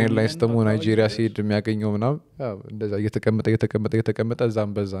ለኢትዮጵያ ኤርላይንስ ደግሞ ናይጄሪያ ሲሄድ የሚያገኘው ምናምን እንደዛ እየተቀመጠ እዛም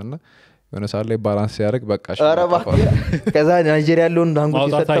በዛና የሆነ ሰዓት ላይ ባላንስ ሲያደርግ በቃ ከዛ ናይጄሪያ ያለውን ዳንጎቴ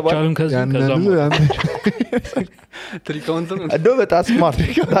ይሰጠባል ትሪካውንት ነው አዶ በጣም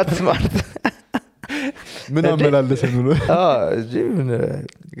ስማርት ምን አመላለሰ ነው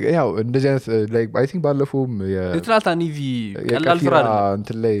ያው እንደዚህ አይነት ላይክ አይ ቲንክ ባለፈውም የትራታን ኢዚ ቀላል ስራ አይደለም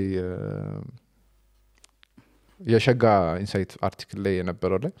እንትን ላይ የሸጋ ኢንሳይት አርቲክል ላይ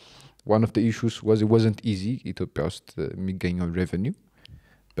የነበረው ላይ one of the issues was it wasn't easy ኢትዮጵያ ውስጥ የሚገኘው revenue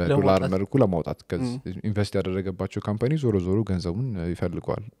በዶላር መልኩ ለማውጣት ኢንቨስት ያደረገባቸው ካምፓኒ ዞሮ ገንዘቡን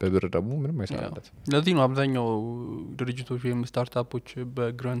ይፈልገዋል በብር ደግሞ ምንም አይሰራለት ለዚህ ነው አብዛኛው ድርጅቶች ወይም ስታርታፖች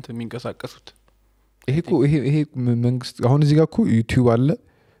በግራንት የሚንቀሳቀሱት ይሄ መንግስት አሁን እዚህ ጋር እኮ ዩቲዩብ አለ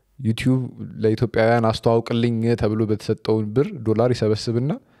ዩቲዩብ ለኢትዮጵያውያን አስተዋውቅልኝ ተብሎ በተሰጠው ብር ዶላር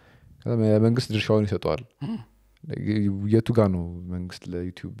ይሰበስብና መንግስት ድርሻውን ይሰጠዋል የቱ ጋር ነው መንግስት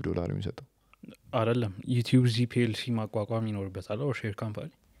ለዩቲዩብ ዶላር የሚሰጠው አይደለም ዩቲዩብ ዚፒኤልሲ ማቋቋም ይኖርበታል ኦ ሼር ካምፓኒ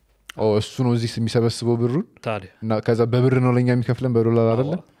እሱ ነው እዚህ የሚሰበስበው ብሩን ታዲያ እና ከዛ በብር ነው ለኛ የሚከፍለን በዶላር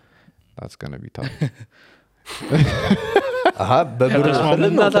አይደለም that's going to be tough በብር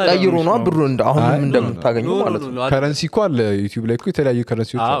ተቀይሮ ነው ብሩ አሁንም እንደምታገኘው ማለት ነው ከረንሲ እኮ አለ ዩቲዩብ ላይ እኮ የተለያዩ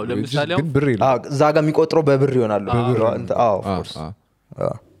ከረንሲዎች አሉ ግን ብር የለም እዛ ጋር የሚቆጥረው በብር ይሆናል ኦፍ ኮርስ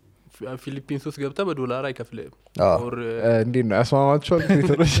ፊሊፒንስ ውስጥ ገብተህ በዶላር አይከፍልህም እንዴት ነው ያስማማቸዋል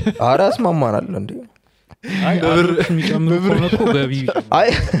ክሬተሮች ኧረ ያስማማናል እንዴ ብር የሚጨምሩ ከሆነ እኮ ገቢ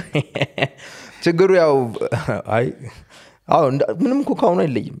ችግሩ ያው ምንም እኮ ካሁኑ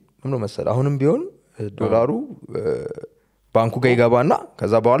አይለይም ምን መሰለህ አሁንም ቢሆን ዶላሩ ባንኩ ጋር ይገባና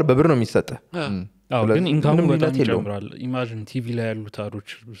ከዛ በኋላ በብር ነው የሚሰጠው ግን ኢንካሙ በጣም ይጨምራል ኢማጂን ቲቪ ላይ ያሉት አዶች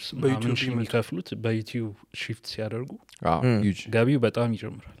በዩቲዩብ የሚከፍሉት በዩቲዩብ ሺፍት ሲያደርጉ ገቢው በጣም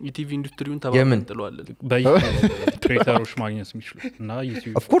ይጨምራል የቲቪ ኢንዱስትሪውን ተባብረን ክሬተሮች ማግኘት የሚችሉት እና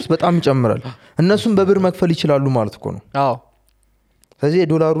ዩቲዩብ ኦፍ ኮርስ በጣም ይጨምራል እነሱም በብር መክፈል ይችላሉ ማለት እኮ ነው ስለዚህ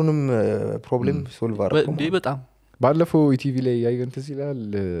የዶላሩንም ፕሮብሌም ሶልቭ አደረገው እንዴ በጣም ባለፈው ቲቪ ላይ ያየን ትዝ ይላል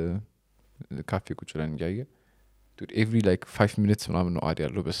ካፌ ቁጭ ብለን ያየን every like 5 minutes ምናምን ነው አድ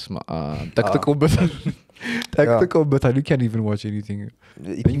ያለው በስማ ጠቅጥቀውበታል you can't even watch anything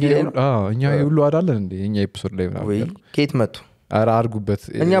እኛ ሁሉ አዳለን እንዴ እኛ ኤፒሶድ ላይ ምናምን ወይ ኬት መጡ አራ አርጉበት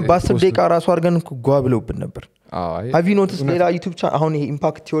እኛ በ10 ደቂቃ ራሱ አርገን ጓ ብለውብን ነበር have you noticed ሌላ ዩቲዩብ ቻናል አሁን ይሄ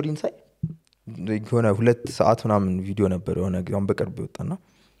ኢምፓክት ቲዮሪን ሳይ የሆነ 2 ሰዓት ምናምን ቪዲዮ ነበር የሆነ ጊዜውን በቅርብ ይወጣና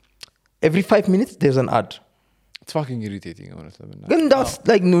every 5 minutes there's an ad it's fucking irritating honestly ግን that's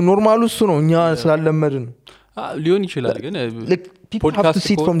like ኖርማሉ እሱ ነው እኛ ስላለመድን ሊሆን ይችላል ግን people have to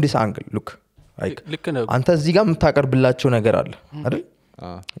see it from this angle look like አንተ እዚህ ጋር የምታቀርብላቸው ነገር አለ አይደል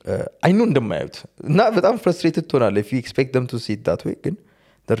አይ ኖ እንደማያዩት እና በጣም frustrated ትሆናለህ if you expect them to see it that way ግን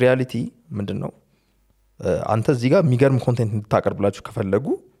the reality ምንድነው አንተ እዚህ ጋር የሚገርም ኮንቴንት እንድታቀርብላችሁ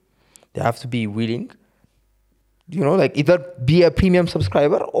ከፈለጉ they have to be willing you know like either be a premium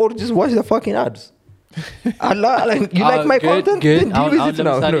subscriber or just watch the fucking ads Allah you like my content then deal with it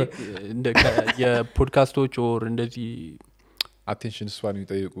now የፖድካስቶች ኦር እንደዚህ አቴንሽን ስዋን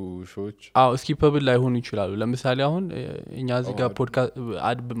የሚጠይቁ ሾዎች ስኪፐብል ላይሆኑ ይችላሉ ለምሳሌ አሁን እኛ እዚህ ጋር ፖድካስት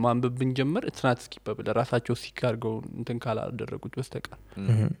አድ ማንበብ ብንጀምር it's not skippable ራሳቸው ሲክ አድርገው እንትን ካላደረጉት በስተቀር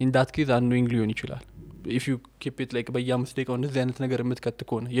in that case annoying ሊሆን ይችላል if you keep it like በየ5 ደቂቃው እንደዚህ አይነት ነገር የምትከት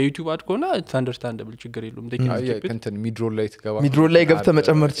ከሆነ የዩቲዩብ አድ ከሆነ it's understandable ችግር የለውም content midroll ላይ ትገባ midroll ላይ ገብተህ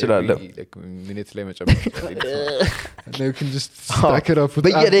መጨመር ትችላለህ ሚኒት ላይ መጨመር ትችላለህ you can just stack it up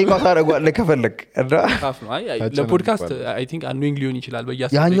በየደቂቃው ታደርጓለህ ከፈለክ እና ለፖድካስት I think annoying ሊሆን ይችላል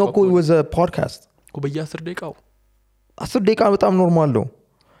በየ10 ደቂቃው ያኛው እኮ was a podcast በየ10 ደቂቃው 10 ደቂቃ በጣም ኖርማል ነው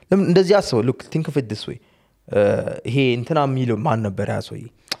ለምን እንደዚህ አስበው look think of it this way ይሄ እንትና የሚለው ማን ነበር ያ ሰውዬ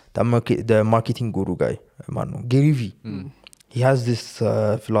the marketing guru guy man no Gary V he has this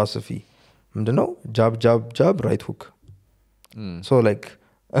philosophy ምንድነው jab right hook so like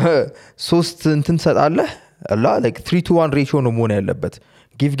ሶስት እንትን ሰጣለህ አላ like 3-to-1 ratio ነው መሆን ያለበት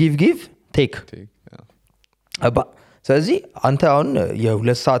give take አባ ስለዚህ አንተ አሁን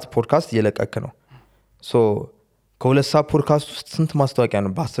የ2 ሰዓት ፖድካስት እየለቀክ ነው so ከ2 ሰዓት ፖድካስት ውስጥ ስንት ማስታወቂያ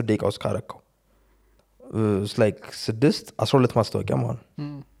ነው በ10 ደቂቃ ውስጥ ካረከው it's like 12 ማስታወቂያ ማለት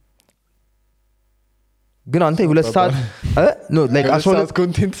ግን አንተ የ2 ሰዓት no like 12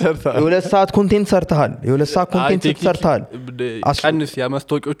 ኮንቴንት ሰርተሃል የ2 ሰዓት ኮንቴንት ሰርተሃል የ2 ሰዓት ኮንቴንት ሰርተሃል ቀንስ ያ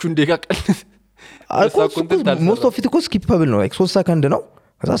ማስታወቂያዎቹን ደቂቃ ቀንስ most of it እኮ skippable ነው like 3 ሰከንድ ነው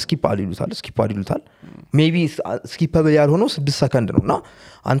ከዛ skip ይሉታል maybe skippable ያልሆነው 6 ሰከንድ ነውና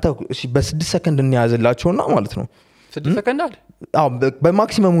አንተ በ6 ሰከንድ እንያዝላቸውና ማለት ነው 6 ሰከንድ አይደል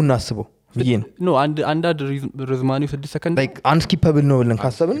በማክሲመሙ እናስበው ይሄ ነው አንድ ርዝማኔው 6 ሰከንድ like unskippable ነው ብለን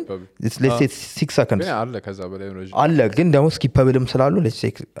ካሰብን let's say 6 seconds አለ ከዛ በላይ ነው አለ ግን ደግሞ skippableም ስላሉ let's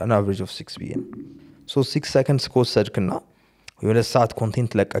say an average of 6 ብዬ so 6 seconds ከወሰድክና የሆነ ሰዓት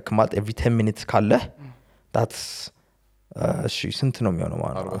ኮንቴንት ለቀክ ማለት every 10 minutes ካለ that's እሺ ስንት ነው የሚሆነው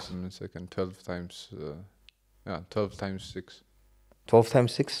ማለት ነው 48 seconds 12 times 12 times 6 12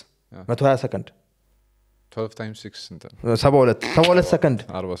 times 6 120 ሰከንድ 12 times 6 ስንት ነው 72 ሰከንድ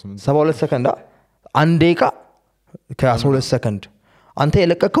 72 ሰከንድ አንድ ደቂቃ ከ12 ሰከንድ አንተ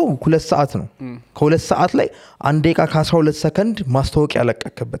የለቀከው 2 ሰዓት ነው ከ2 ሰዓት ላይ አንድ ደቂቃ ከ12 ሰከንድ ማስታወቂያ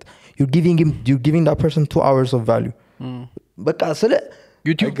ያለቀከበት you're giving that person 2 hours of value በቃ ስለ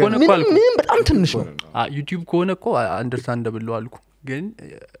ዩቲዩብ ከሆነ እኮ አልኩ ምን በጣም ትንሽ ነው ዩቲዩብ ከሆነ እኮ አንደርስታንደብል አልኩ ግን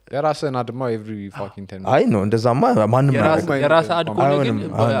የራስህን አድማ ኤቭሪ ፋኪንግ 10 አይ ነው እንደዛማ ማንም የራስህ አድ ከሆነ ግን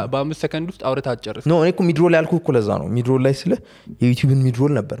በ5 ሰከንድ ውስጥ አውርታ አትጨርስ ነው እኔ እኮ ሚድሮል ያልኩ እኮ ለዛ ነው ሚድሮል ላይ ስለ የዩቲዩብን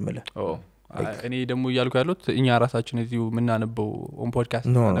ሚድሮል ነበር ማለት እኔ ደግሞ እያልኩ ያሉት እኛ ራሳችን እዚሁ የምናነበው ኦን ፖድካስት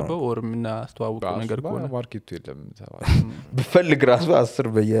የምናነበው ኦር የምናስተዋውቀው ነገር ከሆነ ማርኬቱ የለም ብፈልግ ራሱ 10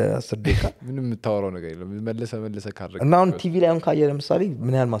 በየ10 ደቂቃ ምንም የምታወራው ነገር የለም መለሰ ካደረገ እና አሁን ቲቪ ላይ አሁን ካየ ለምሳሌ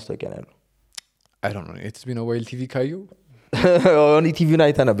ምን ያህል ማስታወቂያ ነው ያለው አይ ዶንት ኖ ኢትስ ቢን አ ዋይል ቲቪ ካዩ ኦን ቲቪ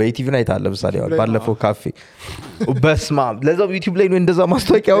ናይት አለ በቲቪ ናይት አለ ለምሳሌ ባለፈው ካፌ በስማ ለዛው ዩቲዩብ ላይ ነው እንደዛ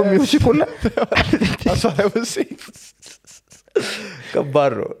ማስታወቂያው የሚወሽ ኮላ አሳይወሲ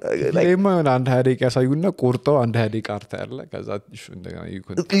ከባድ ነው ለማ አንድ 20 ደቂቃ ያሳዩና ቆርጠው አንድ 20 ደቂቃ አርታ ያለ ከዛ እሺ እንደገና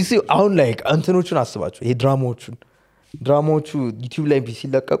ይኩን አሁን ላይ እንትኖቹን አስባቸው ይሄ ድራማዎቹ ዩቲዩብ ላይ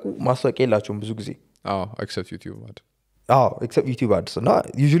ሲለቀቁ ማስታወቂያ የላቸውም ብዙ ጊዜ except YouTube ad except YouTube ads እና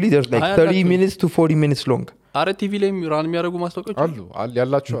usually there's like 30 minutes to 40 minutes long አረ ቲቪ ላይ ራን የሚያደርጉ ማስታወቂያዎች አሉ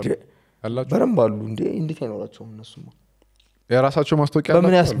ያላችሁ በረም ባሉ እንዴት አይኖራቸውም እነሱማ የራሳቸው ማስታወቂያ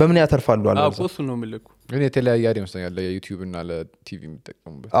በምን ያተርፋሉ አለ እሱ ነው ምልኩ ግን የተለያየ አይደል መሰለኝ ለዩቲዩብ እና ለቲቪ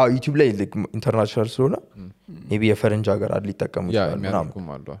የሚጠቀሙበት ዩቲዩብ ላይ ኢንተርናሽናል ስለሆነ ሜቢ የፈረንጅ ሀገር አለ ሊጠቀሙ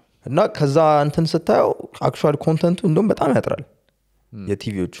ይችላል እና ከዛ እንትን ስታየው አክቹዋሊ ኮንተንቱ እንደውም በጣም ያጥራል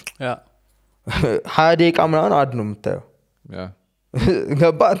የቲቪዎቹ 20 ደቂቃ ምናምን አድ ነው የምታየው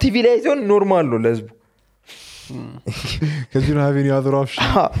ገባ ቲቪ ላይ ሲሆን ኖርማል ነው ለህዝቡ ከዚህ ነው having other option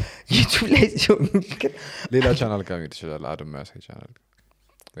ዩቲዩብ ላይ ሲሆን ሌላ ቻናል ጋር ይችላል አድማ ያሳይ ቻናል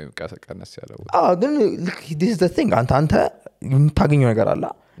ወይም ቀነስ ያለው ግን this is the thing አንተ የምታገኘው ነገር አለ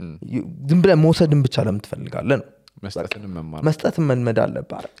ዝም ብለህ መውሰድን ብቻ ለምትፈልጋለህ ነው መስጠትን መልመድ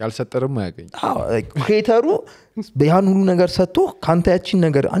አለብህ ያልሰጠርም አያገኝ ክሬተሩ በያን ሁሉ ነገር ሰጥቶ ካንተ ያቺን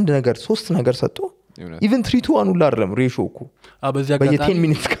ነገር አንድ ነገር 3 ነገር ሰጥቶ even 3 to 1 ሁሉ አይደለም ሬሽዮ እኮ በየ10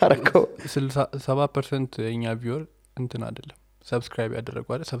 ሚኒትስ ካረከው 70% የኛ ቪውር እንትን አይደለም ሰብስክራይብ ያደረጉ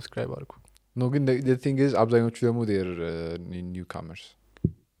አይደል ሰብስክራይብ አድርጉ ነው ግን the thing is አብዛኞቹ ደግሞ they're newcomers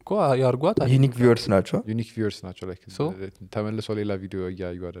እኮ ያርጓት ዩኒክ ቪውርስ ናቸው like ተመልሶ ሌላ ቪዲዮ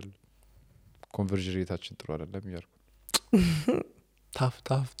እያዩ አይደል ኮንቨርዥን ሬታችን ጥሩ አይደለም ይያርኩ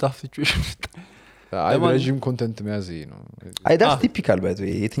ታፍ ሲቹዌሽን ረጅም ኮንተንት መያዝ ነው አይዳስ ቲፒካል ባይ ዘ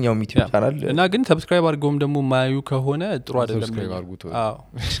የትኛው ዩቲዩብ ቻናል እና ግን ሰብስክራይብ አድርገውም ደግሞ ማያዩ ከሆነ ጥሩ አይደለም ሰብስክራይብ አድርጉት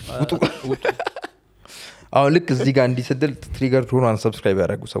አዎ ልክ እዚህ ጋር እንዲሰደል ትሪገር ሆኖ አንሰብስክራይብ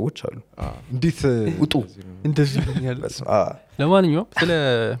ያደረጉ ሰዎች አሉ እንዴት ውጡ እንደዚህ ያለስ ለማንኛውም ስለ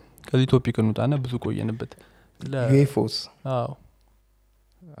ከዚህ ቶፒክ እንውጣና ብዙ ቆየንበት ዩኤፎስ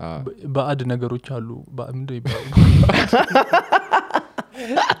ባዕድ ነገሮች አሉ ምንድነው ይባላል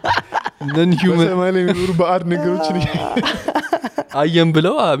ነን ሂውመን ሰማይ ላይ የሚኖሩ ባዕድ ነገሮችን አየን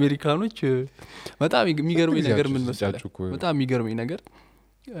ብለው አሜሪካኖች በጣም የሚገርመኝ ነገር ምን መሰለህ በጣም የሚገርመኝ ነገር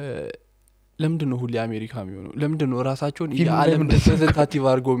ለምንድነው ሁሉ አሜሪካ የሚሆነው ለምንድነው ራሳቸውን የዓለም ሪፕሬዘንታቲቭ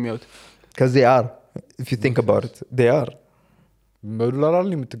አድርገው የሚያዩት cuz they are if you think about it they are በዶላር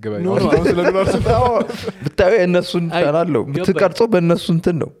አለ የምትገባኝ አሁን ስለ ዶላር ስታው ብታዩ እነሱን ቻናል ነው የምትቀርጸው በእነሱ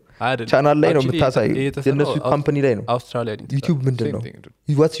እንትን ነው ቻናል ላይ ነው የምታሳዩ የነሱ ካምፓኒ ላይ ነው አውስትራሊያ ዩቲዩብ ምንድነው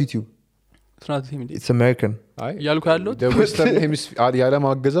what's YouTube it's not the same it's American ያልኩ ያለው the western hemisphere የዓለም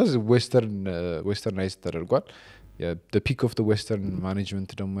አገዛዝ westernized ተደርጓል the peak of the western management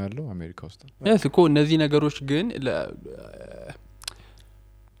ደግሞ ያለው አሜሪካ ውስጥ ነው yes እኮ እነዚህ ነገሮች ግን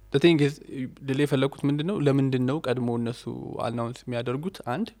the thing is delay ፈለኩት ምንድነው ለምንድነው ቀድሞ እነሱ አናውንስ የሚያደርጉት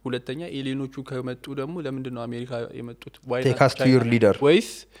አንድ ሁለተኛ ኤሊኖቹ ከመጡ ደግሞ ለምንድነው አሜሪካ የመጡት take us to your leader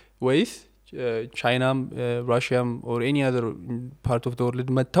ወይስ ቻይናም ራሺያም or any other part of the world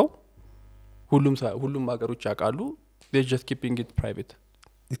መጣው ሁሉም ሀገሮች ያቃሉ they just keeping it private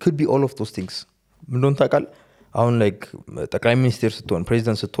it could be all of those things ምንድነው ታውቃል አሁን ላይክ ጠቅላይ ሚኒስትር ስትሆን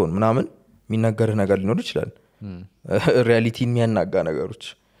ፕሬዚዳንት ስትሆን ምናምን የሚናገር ነገር ሊኖር ይችላል ሪያሊቲን የሚያናጋ ነገሮች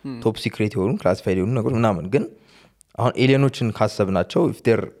ቶፕ ሲክሬት የሆኑ ክላሲፋይድ የሆኑ ነገሮች ምናምን ግን አሁን ኤሊየኖችን ካሰብናቸው if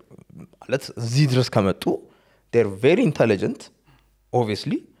they're ማለት እዚህ ድረስ ከመጡ they're very intelligent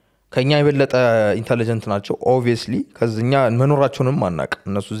obviously ከኛ የበለጠ ኢንተለጀንት ናቸው obviously ከዚህኛ መኖራቸውንም ማናቅ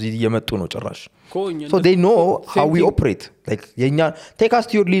እነሱ እዚህ እየመጡ ነው ጭራሽ so they know how we operate like የኛ take us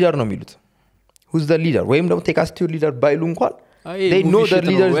to your leader ነው የሚሉት who's the leader ወይም ደግሞ take us to your leader ባይሉ እንኳን they know the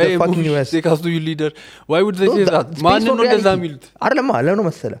leader is the fucking US take us to your leader why would they say that ማን ነው እንደዛ የሚሉት አይደለም ለምን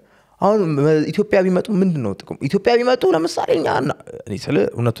መሰለ አሁን ኢትዮጵያ ቢመጡ ምንድነው ጥቅም ኢትዮጵያ ቢመጡ ለምሳሌ እኔ ስለ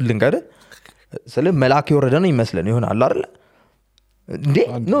እውነቱን ልንገር ስለ መላክ የወረደ ነው ይመስለን ይሆናል አይደል እንዴ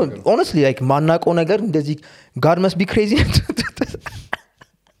no honestly like ማናቀው ነገር እንደዚህ god must be crazy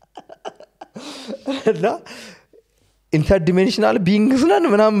ኢንተርዲሜንሽናል ቢንግስ ነን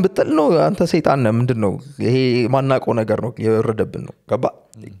ምናምን ብትል ነው አንተ ሰይጣን ነህ ምንድነው ይሄ ማናውቀው ነገር ነው የወረደብን ነው ገባ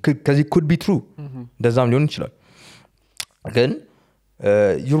ከዚህ could be true እንደዛም ሊሆን ይችላል ግን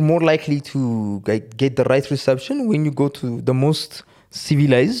you're more likely to get the right reception when you go to the most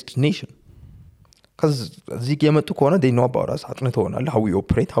civilized nation because እዚህ የመጡ ከሆነ they know about us አጥንተውናል how we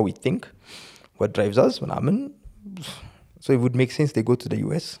operate how we think what drives us ምናምን so it would make sense they go to the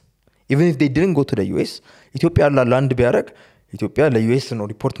US even if they didn't go to the US ኢትዮጵያ ላንድ ቢያደርግ ኢትዮጵያ ለዩኤስ ነው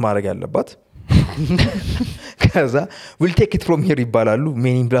ሪፖርት ማድረግ ያለባት ከዛ we'll take it from here ይባላሉ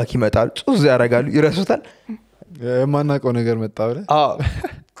men in black ይመጣሉ ጹዝ ያደርጋሉ ይረሱታል የማናውቀው ነገር መጣ ብለ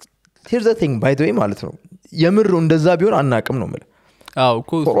here's the thing by the way ማለት ነው የምር እንደዛ ቢሆን አናቅም ነው ማለት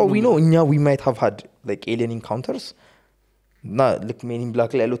for all we know we might have had like alien encounters not like men in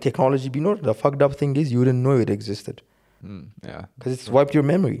black ላይ ያለው ቴክኖሎጂ ቢኖር the fucked up thing is you wouldn't know it existed because it's wiped your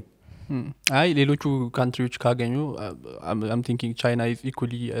memory አይ ሌሎቹ ካንትሪዎች ካገኙ I'm thinking China is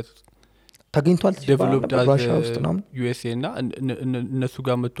equally as ተገኝቷል developed as ራሻ ውስጥ ነው USA እና እነሱ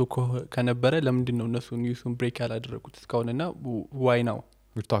ጋር መጥቶ ከነበረ ለምንድን ነው እነሱ ኒውሱን ብሬክ ያላደረጉት እስካሁንና why now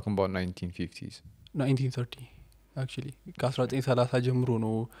we're talking about 1950s 1930 actually ከ1930 ጀምሮ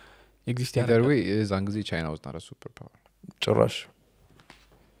ነው ኤግዚስት either way እዛን ጊዜ China was not a superpower ጭራሽ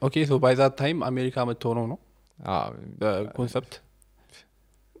okay so by that time አሜሪካ መጥቶ ነው ኮንሰፕት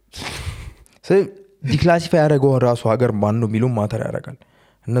ዲክላሲፋይ ያደረገው ራሱ ሀገር ማን ነው የሚለው ማተር ያደርጋል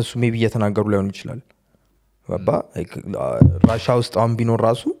እነሱ ሜቢ እየተናገሩ ላይሆን ይችላል ባባ ራሻ ውስጥ አሁን ቢኖር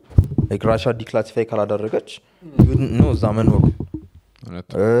ራሱ ራሻ ዲክላሲፋይ ካላደረገች ነው እዛ መኖሩ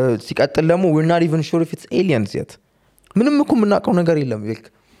ሲቀጥል ደግሞ we're not even sure if it's aliens yet ምንም እኮ የምናውቀው ነገር የለም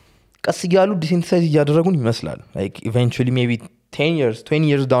ቀስ እያሉ ዲሴንቲሳይዝ እያደረጉን ይመስላል eventually maybe 10 years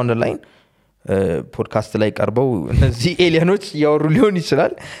 20 years down the line ፖድካስት ላይ ቀርበው እነዚህ ኤሊያኖች ያወሩ ሊሆን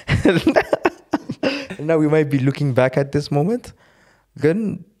ይችላል እና we might be looking back at this moment ግን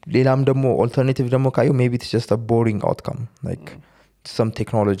ሌላም ደግሞ ኦልተርኔቲቭ ደግሞ ካየው maybe it's just a boring outcome like some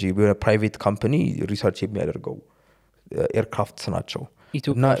technology with a private company research የሚያደርገው aircrafts ናቸው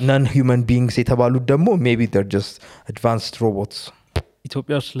እና non human beings የተባሉት ደግሞ maybe they're just advanced robots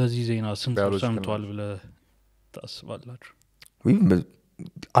ኢትዮጵያ ስለዚህ ዜና ስንት ሰምቷል ብለ ታስባላችሁ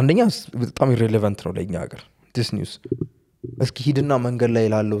አንደኛ በጣም irrelevant ነው ለኛ ሀገር this news እስኪ ሂድና መንገድ ላይ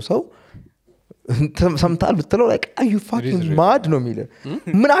ላለው ሰው ሰምታል ብትለው like are you fucking mad ነው የሚለው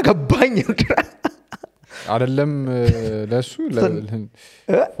ምን አገባኝ አይደለም ለሱ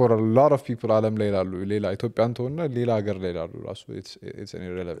for a lot of people አለም ላይ ላሉ ሌላ ኢትዮጵያን ተሆነ ሌላ ሀገር ላይ ላሉ ራሱ it's an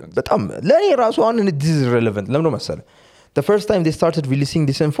irrelevant በጣም ለኔ ራሱ አሁን this is irrelevant ለምን ነው መሰለ the first time they started releasing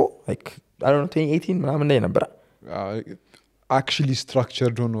this info like I don't know 2018 ምናምን ላይ ነበር actually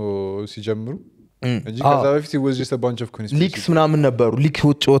structured ሆኖ ሲጀምሩ እንጂ ከዛ በፊት it was just a bunch of conspiracy leaks ምናምን ነበሩ leaks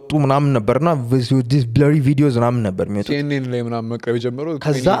ወጡ ምናምን ነበርና this blurry videos ምናምን ነበር የሚወጡት CNN ላይ ምናምን መቅረብ ጀመረው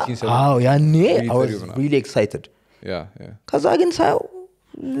ከዛ ያኔ I was really excited ከዛ ግን ሳይው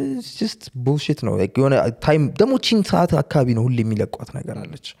it's just bullshit ነው like የሆነ time ደግሞ ቺን ሰዓት አካባቢ ነው ሁሌ የሚለቋት ነገር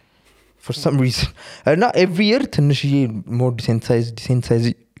አለች for some reason እና every year ትንሽዬ more desensitize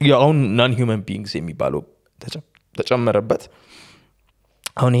ያውን non human beings የሚባለው ተጨመረበት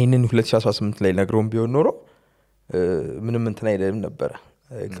አሁን ይሄንን 2018 ላይ ነግሮም ቢሆን ኖሮ ምንም እንትን አይደለም ነበር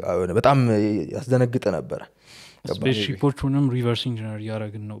በጣም ያስደነግጠ ነበር ስፔስሺፖቹንም ሪቨርስ ኢንጂነር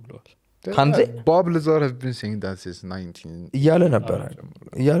ያረግን ነው ብለዋል ካንዜ Bob Lazar have been saying that since 19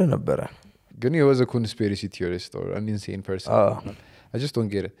 እያለ ነበር ግን he was a conspiracy theorist or an insane person I just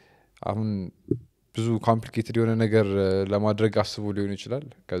don't get it አሁን ብዙ ኮምፕሊኬትድ የሆነ ነገር ለማድረግ አስቦ ሊሆን ይችላል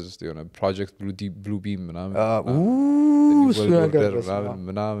ከዚህ የሆነ ፕሮጀክት ብሉ ቢም ምናምን እሱ ነገር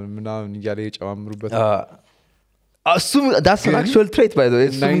ምናምን እያለ የጨማምሩበት እሱም that's an actual trait by the way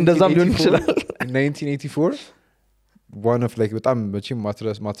እሱም እንደዛም ሊሆን ይችላል 1984 one of like በጣም መቼም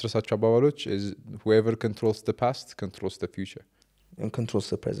ማትረሳቸው አባባሎች is whoever controls the past controls the future and controls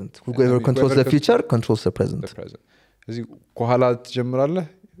the present whoever controls the future controls the present እዚህ ከኋላ ትጀምራለህ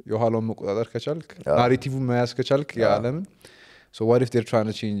የኋላውን መቆጣጠር ከቻልክ ናሬቲቭን መያዝ ከቻልክ የዓለምን so what if they're trying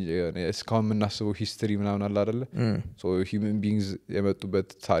to change እስካሁን የምናስበው history ምናምን አለ አይደለ so human beings የመጡበት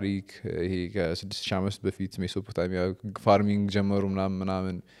ታሪክ ይሄ ከ6000 ዓመት በፊት ሜሶፖታሚያ ፋርሚንግ ጀመሩ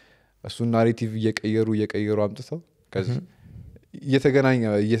ምናምን እሱን ናሬቲቭ እየቀየሩ አምጥተው ከዚህ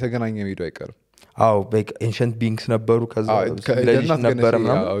እየተገናኘ ሄዶ አይቀርም ancient beings ነበሩ ከዛ civilization ነበር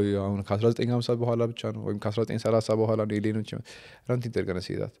ምናምን አሁን ከ1950 በኋላ ብቻ ነው ወይም ከ1930 በኋላ ነው ኤሊየኖች I don't think they're going to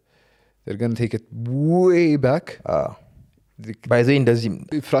say that they're going to take it way back by the እንደዚህ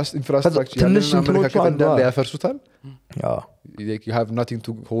infrastructure ትንሽ እንትኖቹ እንዳለ ያፈርሱታል you have nothing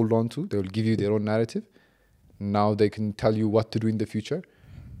to hold on to they will give you their own narrative now they can tell you what to do in the future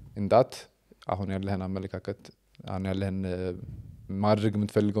in that አሁን ያለህን አመለካከት አሁን ያለህን ማድረግ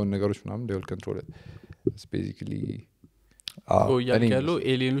የምትፈልገውን ነገሮች ምናምን they will control it it's basically ያለው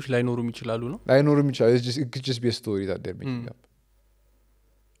ኤሊየኖች ላይኖሩም ይችላሉ ነው ላይኖሩም ይችላሉ it could just be a story that they're making up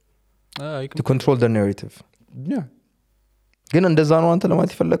to control the narrative yeah ግን እንደዛ ነው አንተ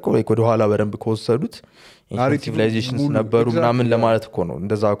ለማለት ይፈልከው ወይ ወደ ኋላ በደንብ ከወሰዱት civilizations ነበሩ ምናምን ለማለት እኮ ነው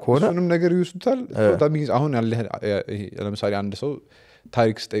እንደዛ ከሆነ ምንም ነገር ይወስዱታል በጣም አሁን ያለ ለምሳሌ አንድ ሰው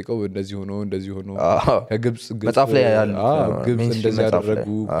ታሪክ ስጠይቀው እንደዚህ ሆኖ ከግብጽ መጽሐፍ ላይ ያለ ግብጽ እንደዚህ ያደረጉ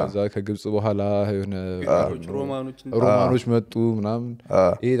ከዛ ከግብጽ በኋላ የሆነ ሮማኖች መጡ ምናምን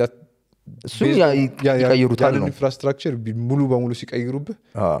ይሄ እሱ ያቀይሩታል ነው ኢንፍራስትራክቸር ሙሉ በሙሉ ሲቀይሩብህ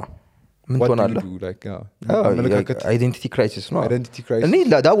ምን ትሆናለህ identity crisis no identity crisis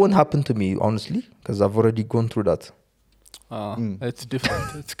and that won't happen to me honestly because I've already gone through that it's different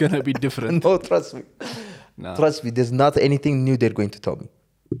it's going to be different no trust me no. Trust me there's not anything new they're going to tell me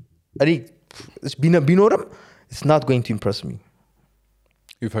it's been a binorum it's not going to impress me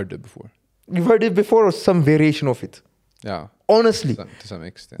you've heard it before or some variation of it yeah honestly to some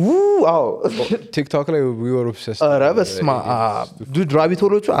extent wow TikTok ላይ we were obsessed በስማ dude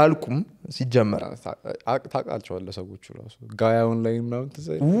rabbitoሎቹ አልቁም ሲጀመር ታውቃቸዋለህ ሰዎቹ ራሱ ጋያ ኦንላይን ምናምን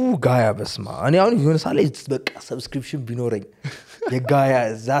ተሰይ ጋያ በስማ እኔ አሁን የሆነ ሳለ በቃ ሰብስክሪፕሽን ቢኖረኝ የጋያ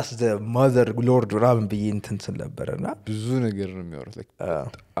that's the mother lord ራም ብዬ እንትን ስል ነበርና ብዙ ነገር ነው የሚያወሩት like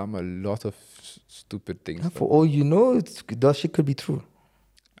I'm a lot of stupid things for all you know that shit could be true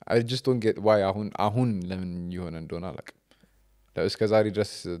I just don't get why አሁን ለምን ይሆነ እንደሆነ አላውቅም እስከ ዛሬ ድረስ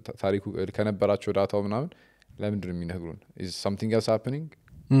ታሪኩ ከነበራቸው ዳታው ምናምን ለምንድን ነው የሚነግሩን is something else happening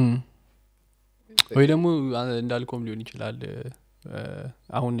ወይ ደግሞ እንዳልኩም ሊሆን ይችላል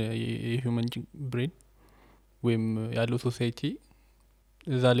አሁን የሂውመን ብሬን ወይም ያለው ሶሳይቲ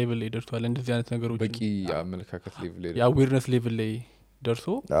እዛ ሌቭል ላይ ደርሷል እንደዚህ አይነት ነገሮች በቂ አመለካከት ሌቭል ላይ አዌርነስ ሌቭል ላይ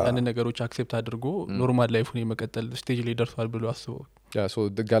ደርሶ ያን ነገሮች አክሴፕት አድርጎ ኖርማል ላይፉን የመቀጠል ስቴጅ ላይ ደርሷል ብሎ አስበው so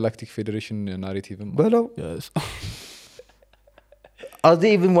the galactic federation narrative በለው are they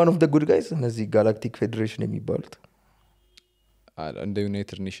even one of the good guys እነዚህ galactic federation የሚባሉት እንደ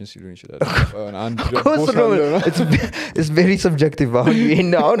ዩናይትድ ኔሽንስ ሊሆን ይችላል አንድ it's very subjective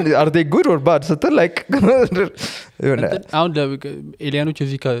አሁን are they good or bad ስትል like አሁን ኤሊያኖች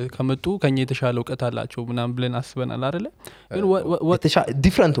እዚህ ከመጡ ከኛ የተሻለ እውቀት አላቸው ምናምን ብለን አስበናል አይደለ ግን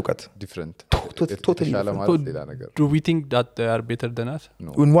different እውቀት totally ማለት ሌላ ነገር do we think that they are better than us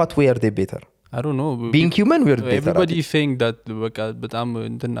in what way are they better I don't know being human we're better everybody is saying that በቃ በጣም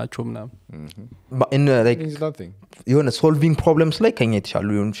እንትናቸው ምናምን in like you know solving problems like ከኛ የተሻሉ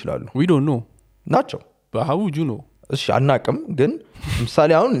ሊሆኑ ይችላሉ we don't know ናቸው but how would you know እሺ አናቅም ግን ምሳሌ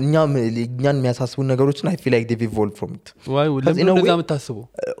አሁን እኛን የሚያሳስቡ ነገሮችን I feel like they've evolved from it why ለምን እንደዛ የምታስበው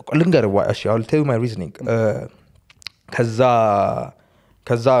ልንገር እሺ I'll tell you my reasoning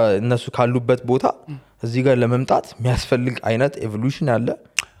ከዛ እነሱ ካሉበት ቦታ እዚህ ጋር ለመምጣት የሚያስፈልግ አይነት evolution አለ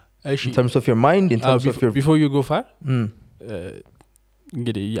in terms of your mind in terms of your before you go far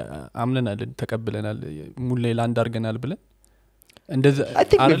እንግዲህ አምነናል ተቀበለናል ሙሉ ላይ ላንድ አድርገናል ብለን እንደዛ I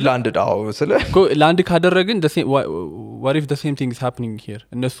think we've landed ስለ ላንድ ካደረግን what if the same thing is happening here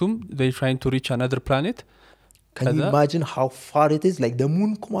እነሱም they trying to reach another planet can you imagine how far it is like the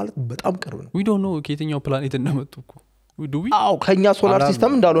moon ማለት በጣም ቅርብ ነው we don't know ከየትኛው ፕላኔት እንደመጡ እኮ do we ከኛ ሶላር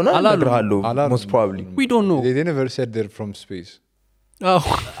ሲስተም እንዳልሆነ እነግርሃለሁ most probably we don't know they never said they're from space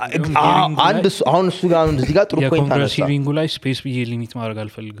አንድ አሁን እሱ ጋር እዚህ ጋር ጥሩ ፖይንት አነሳ ሲሪንጉ ላይ ስፔስ ብዬ ሊሚት ማድረግ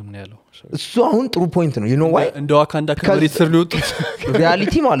አልፈልግም ነው ያለው እሱ አሁን ጥሩ ፖይንት ነው you know why እንደ ዋካንዳ ከመሬት ስር ሊወጡ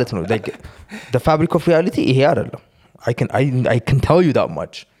reality ማለት ነው like the fabric of reality ይሄ አይደለም I can tell you that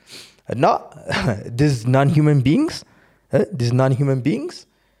much እና these non-human beings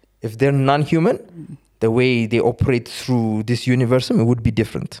if they're non-human the way they operate through this universe it would be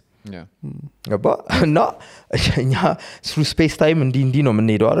different yeah ገባ እና እኛ through space time እንዲህ ነው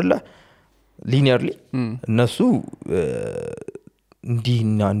የምንሄደው አይደለ linearly እነሱ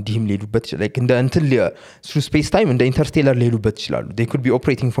እንዲህም ሊሄዱበት ይችላል like እንደ እንትን through space time እንደ interstellar ሊሄዱበት ይችላሉ they could be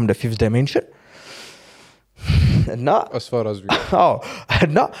operating from the fifth dimension እና as far as we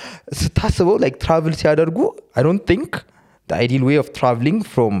እና ስታስበው like travel ሲያደርጉ I don't think the ideal way of traveling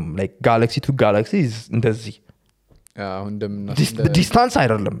from like galaxy to galaxy is እንደዚህ አሁን እንደምናስ ዲስታንስ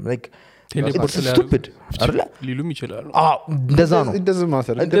አይደለም like it's stupid አይደለ ሊሉም ይችላሉ እንደዛ ነው it doesn't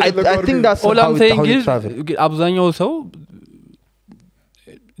matter I think that's all I'm saying is አብዛኛው ሰው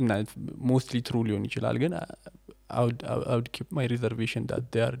mostly true ሊሆን ይችላል ግን I would keep my reservation that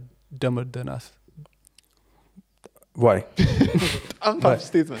they are dumber than us why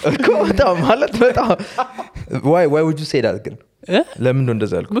statement ማለት በጣም why would you say that ግን ለምን ነው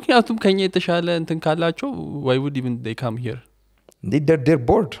እንደዛ ያልኩት ምክንያቱም ከኛ የተሻለ እንትን ካላቸው why would even they come here they're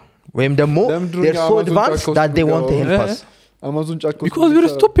bored ወይም ደግሞ ለምንድነው they're so Amazon advanced ጫካ that they ውስጥ want to help ገባው? us አማዞን ጫካ because we're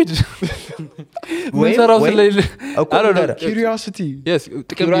stupid ወይም- ምንሰራው ወይም- ስለሌለ እኮ I don't know. ንገረህ። curiosity yes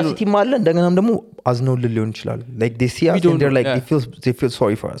ጥቅም ሊኖር- curiosity አለ እንደገናም ደግሞ አዝነውልን ሊሆን ይችላል like they see us We don't and they're like know, they feel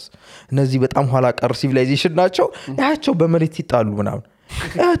sorry for us እነዚህ በጣም ኋላ ቀር ሲቪላይዜሽን ናቸው ያቸው በመሬት ይጣሉ ምናምን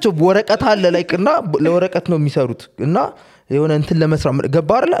ያቸው ወረቀት አለ like እና ለወረቀት ነው የሚሰሩት እና የሆነ እንትን ለመስራት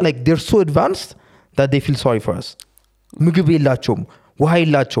ገባ አይደል like they're so advanced that they feel sorry for us ምግብ የላቸውም ውሃ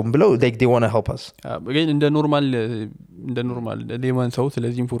የላቸውም ብለው like they want to help us ግን እንደ ኖርማል ሌማን ሰው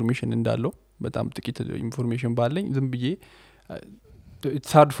ስለዚህ ኢንፎርሜሽን እንዳለው በጣም ጥቂት ኢንፎርሜሽን ባለኝ ዝም ብዬ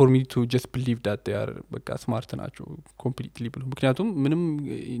it's hard for me to just believe that they are በቃ ስማርት ናቸው completely ብሎ ምክንያቱም ምንም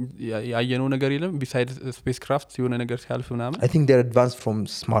ያየነው ነገር የለም besides spacecraft የሆነ ነገር ሲያልፍ ምናምን I think they're advanced from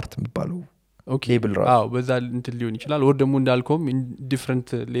smart የሚባለው ሌብል ራሱ አዎ በዛ እንትን ሊሆን ይችላል ወር ደግሞ እንዳልከውም ዲፍረንት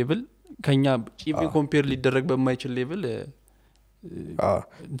ሌቭል ከኛ ኢቭን ኮምፔር ሊደረግ በማይችል ሌቭል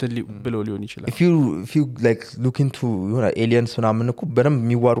ብሎ ሊሆን ይችላል if you like look into የሆነ aliens ምናምን እኮ በደንብ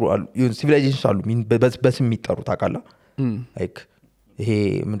የሚዋሩ አሉ ሲቪላይዜሽንስ አሉ በስም የሚጠሩ ታውቃለህ like ይሄ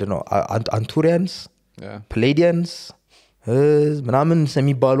ምንድነው አንቱሪያንስ ፕሌዲያንስ ምናምን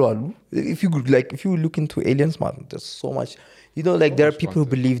የሚባሉ አሉ if you look into aliens man there's so much you know like there are people who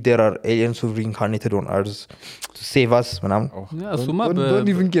believe there are aliens who reincarnated on earth to save us ምናምን እሱማ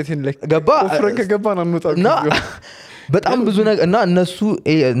don't even get in like ገባ ፍረን ከገባን አንወጣም እና በጣም ብዙ ነገር እና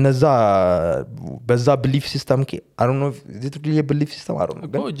እነዛ በዛ belief system I don't know if it really a belief system I don't know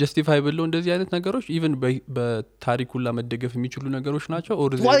ግን justify ብለው እንደዚህ አይነት ነገሮች even በታሪክ ሁላ መደገፍ የሚችሉ ነገሮች ናቸው or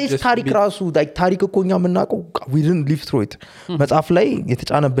ታሪክ ራሱ like ታሪክ እኮ እኛ የምናውቀው we didn't live through it መጽሐፍ ላይ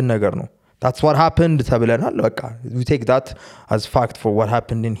የተጫነብን ነገር ነው that's what happened ተብለናል በቃ we take that as fact for what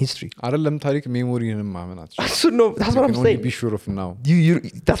happened in history አይደለም ታሪክ ሜሞሪንም ማመናት so no that's what I'm saying be sure of now you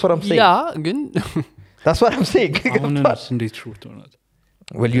that's what I'm saying ያ ግን that's what I'm saying አሁንስ እንዴት ሹት ሆነ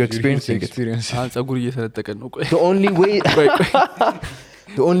well you're experiencing it ጸጉር እየሰነጠቀን ነው ቆይ the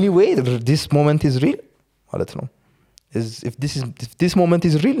only way this moment is real ማለት ነው is if this moment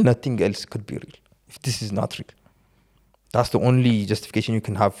is real nothing else could be real if this is not real that's the only justification you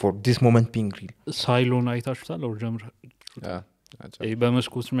can have for this moment being real ሳይሎን አይታችሁታል or ጀምር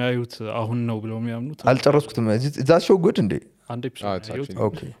በመስኮት የሚያዩት አሁን ነው ብለው የሚያምኑት አልጨረስኩትም is that show good እንዴ አንድ ኤፒሶድ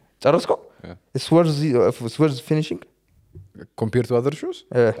okay ጨረስከው it's worth finishing compared to other shows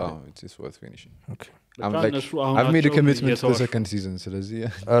it's worth finishing okay I've made a commitment to the second season ስለዚህ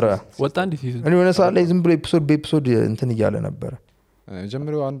አረ ወጣ እንዴ ሲዝን እኔ ሆነ ሰዓት ላይ ዝም ብሎ ኤፒሶድ እንትን እያለ ነበር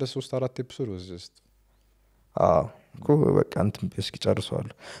ጀምረው አንድ 3-4 ኤፒሶድ was just እኮ በቃ እንትን እስኪ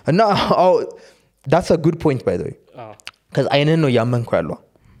ጨርሰዋለሁ እና that's a good point by the way cuz አይንህን ነው ያመንኩ ያለው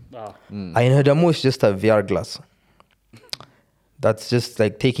አይንህ ደግሞ is just a VR glass that's just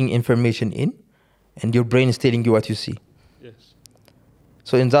like taking information in and your brain is telling you what you see yes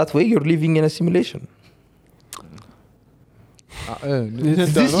so in that way you're living in a simulation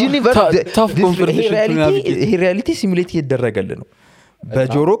this universe tough confrontation ይሄ reality simulate እየተደረገልን ነው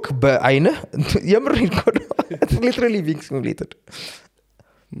በጆሮክ በአይንህ የምር literally being simulated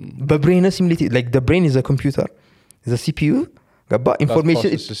በብሬን simulated like the brain is a computer is a CPU ገባ information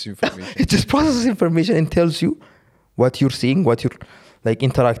it just processes information and tells you what you're seeing what you're like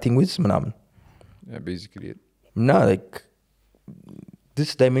interacting with ምናምን basically እና like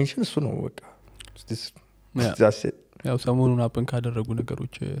this dimension እሱ ነው በቃ that's it ያው ሰሞኑን አፕን ካደረጉ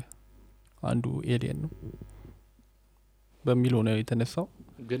ነገሮች አንዱ ኤሊየን ነው በሚለው ነው የተነሳው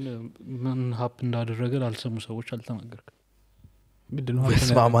ግን ምን ሀፕ እንዳደረገ አልሰሙ ሰዎች አልተናገርኩም ምንድነው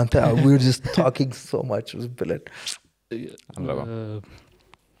በስማማንተ we're just talking so much ብለን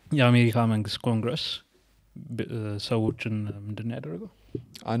የአሜሪካ መንግስት ኮንግረስ ሰዎችን ምንድነው ያደረገው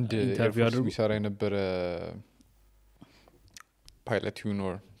አንድ ኢንተርቪው የሚሰራ የነበረ ፓይለት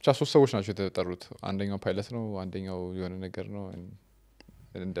ዩኖር ብቻ 3 ሰዎች ናቸው የተጠሩት አንደኛው ፓይለት ነው አንደኛው የሆነ ነገር ነው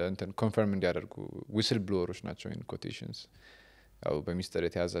እንትን ኮንፈርም እንዲያደርጉ ዊስል ብሎወሮች ናቸው in quotations ያው በሚስጥር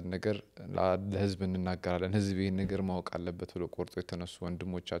የተያዘ ነገር ለህዝብ እንናገራለን ህዝብ ይሄን ነገር ማወቅ አለበት ብሎ ቆርጦ የተነሱ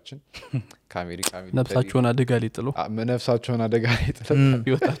ወንድሞቻችን ከአሜሪካ ነፍሳቸውን አደጋ ላይ ጥሎ ነፍሳቸውን አደጋ ላይ ጥሎ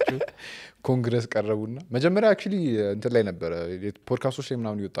ይወጣቸው ኮንግረስ ቀረቡና መጀመሪያ actually እንትን ላይ ነበር ፖድካስቶች ላይ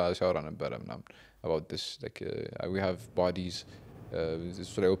ምናምን ይወጣ ሲያወራ ነበር ምናምን about this like we have bodies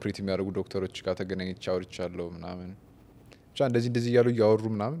እሱ ላይ ኦፕሬት የሚያደርጉ ዶክተሮች ጋር ተገናኝቼ አውርቻለሁ ምናምን ብቻ እንደዚህ እያሉ እያወሩ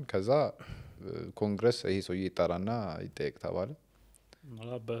ምናምን ከዛ ኮንግረስ ይሄ ሰውዬ ይጣራና ይጠየቅ ተባለ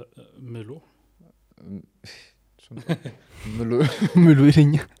ምሉ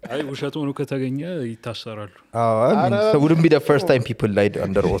ይለኛ አይ ውሸት ሆኖ ከተገኘ ይታሰራሉ so wouldn't be the first time people lied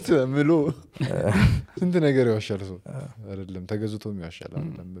under oath ምሉ ስንት ነገር ያዋሻል ሰው አይደለም ተገዝቶም ያዋሻል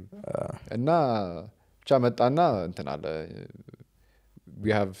አይደለም እና ብቻ መጣና እንትን አለ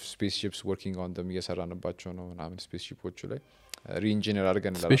we have spaceships working on them እየሰራንባቸው ነው ምናምን ስፔስሺፖቹ ላይ ሪኢንጂነር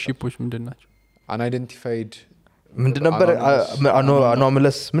አድርገን ስፔስሺፖች ምንድን ናቸው unidentified ምንድን ነበር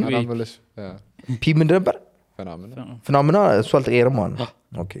አኖማለስ ምን ፒ ምንድን ነበር ፍናምና እሱ አልተቀየረም ማለት ነው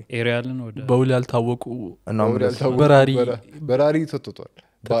ኦኬ ኤሪያልን ወደ በውል ያልታወቁ በራሪ ተጥቷል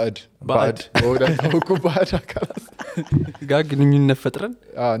ባዕድ በውል ያልታወቁ ባዕድ አካላት ጋር ግንኙነት ፈጥረን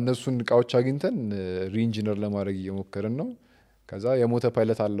እነሱን እቃዎች አግኝተን ሪኢንጂነር ለማድረግ እየሞከርን ነው ከዛ የሞተ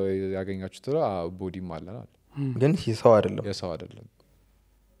ፓይለት አለው ያገኛችሁት ቦዲም አለናል ግን የሰው አይደለም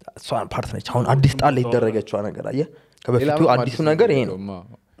እሷን ፓርት ነች አሁን አዲስ ጣል የተደረገችው ነገር አየህ ከበፊቱ አዲሱ ነገር ይሄ ነው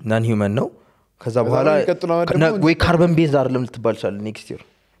ናን ሂውመን ነው ከዛ በኋላ ወይ ካርበን ቤዝ አይደለም ልትባል ይችላል ኔክስት ይር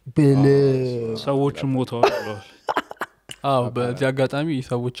ሰዎችም ሞተዋል ብለዋል በዚህ አጋጣሚ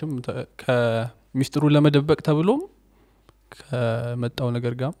ሰዎችም ከሚስጥሩን ለመደበቅ ተብሎም ከመጣው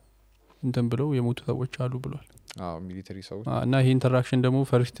ነገር ጋር እንትን ብለው የሞቱ ሰዎች አሉ ብሏል ሚሊተሪ ሰዎች እና ይሄ ኢንተራክሽን ደግሞ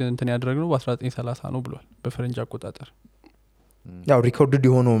ፈርስት እንትን ያደረግነው በ1930 ነው ብሏል በፈረንጅ አቆጣጠር ያው ሪኮርድድ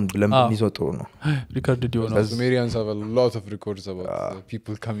የሆነውም ለምን ይዞ ጥሩ ነው ሪኮርድድ የሆነው Sumerians have a lot of records about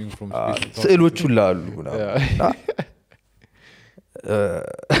people coming from space ስዕሎቹ ላሉ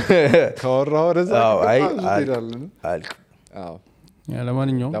ካወራው ረዛ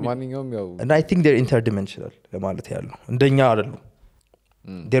ለማንኛውም ያው and I think they're interdimensional ለማለት ያለው እንደኛ አይደሉም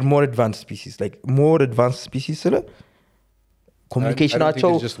they're more advanced species like more advanced species ስለ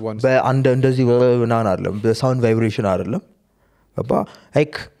ኮሙኒኬሽናቸው በአንድ እንደዚህ ምናምን አይደለም በሳውንድ ቫይብሬሽን አይደለም ባባ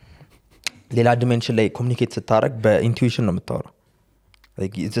ላይክ ሌላ ዲሜንሽን ላይ ኮሙኒኬት ስታረግ በኢንቱዊሽን ነው የምታወራው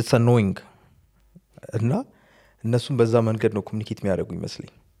like it's annoying እና እነሱም በዛ መንገድ ነው ኮሙኒኬት የሚያደርጉ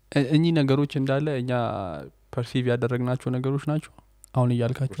ይመስለኝ እኚህ ነገሮች እንዳለ እኛ ፐርሲቭ ያደረግናቸው ነገሮች ናቸው አሁን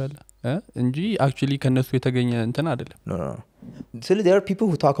እያልካችሁ ያለ እንጂ actually ከነሱ የተገኘ እንትን አይደለም no so there are people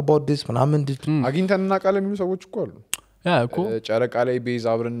who talk about this ምናምን አግኝተን እናቃለን የሚሉ ሰዎች እኮ አሉ እኮ ጨረቃ ላይ ቤዝ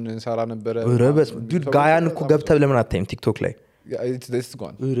አብረን እንሰራ ነበር ረበስ ዱድ ጋያን እኮ ገብተህ ለምን አታይም ቲክቶክ ላይ it's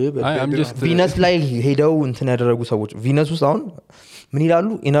gone ቪነስ ላይ ሄደው እንትን ያደረጉ ሰዎች ቪነስ ውስጥ አሁን ምን ይላሉ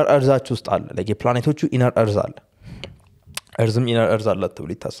ኢነር እርዛችሁ ውስጥ አለ like የፕላኔቶቹ ኢነር እርዝ አለ እርዝም ኢነር እርዝ አለ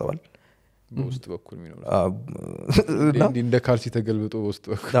ተብሎ ይታሰባል በውስጥ በኩል የሚኖር እንደ ካልሲ ተገልብጦ በውስጥ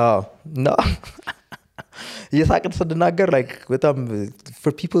በኩል እና የሳቅን ስንናገር like በጣም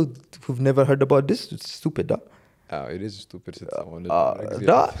for people who've never heard about this it's stupid it is stupid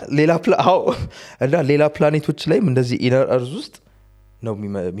ሌላ ፕላኔቶች ላይም እንደዚህ ኢነር እርዝ ውስጥ ነው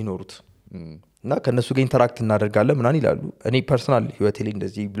የሚኖሩት እና ከነሱ ጋር ኢንተራክት እናደርጋለን ምናን ይላሉ እኔ ፐርሰናል ህይወቴ ላይ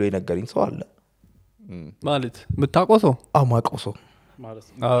እንደዚህ ብሎ የነገረኝ ሰው አለ ማለት የምታቆሰው ማቆሰው ማለት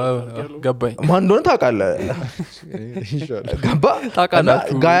ገባኝ ማን እንደሆነ ታውቃለህ ገባ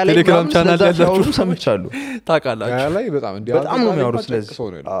ታውቃላችሁ ጋያ ላይ ቴሌግራም ቻናል ያላችሁ ሰምቻለሁ ታውቃላችሁ ጋያ ላይ በጣም ነው የሚያወሩት ስለዚህ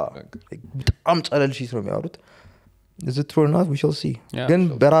በጣም ጨለል ሺት ነው የሚያወሩት is it true or not we shall see ግን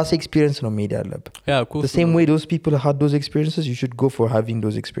በራሴ ኤክስፒሪየንስ ነው መሄድ ያለብህ the same way those people had those experiences you should go for having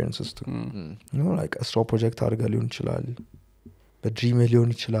those experiences too you know like astral project አድርጋ ሊሆን ይችላል በድሪም ሊሆን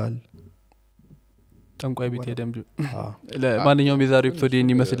ይችላል ጠንቋይ ቤት የደም ለማንኛውም የዛሬው ኤፒሶድ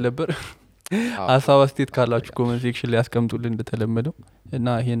ይሄን ይመስል ነበር ሀሳብ አስተያየት ካላችሁ ኮሜንት ሴክሽን ላይ አስቀምጡልን እንደተለመደው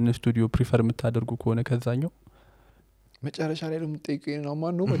እና ይሄን ስቱዲዮ ፕሪፈር የምታደርጉ ከሆነ ከዛኛው መጨረሻ ላይ ነው የምትጠይቀኝ ነው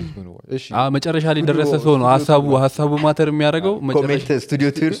ማን ነው ማለት ነው እሺ መጨረሻ ላይ ደረሰ ሰው ነው ሀሳቡ ማተር የሚያደርገው ኮሜንት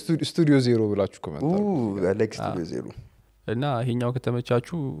ስቱዲዮ 0 ብላችሁ ኮሜንት like studio 0 እና ይሄኛው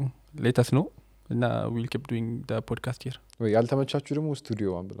ከተመቻችሁ ሌተስ ነው እና we'll keep doing the podcast here ወይ ያልተመቻችሁ ደግሞ ስቱዲዮ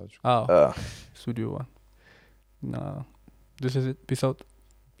 1 ብላችሁ ስቱዲዮ 1 እና this is it peace out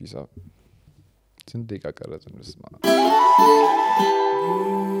ስንት ደቂቃ ቀረጽን?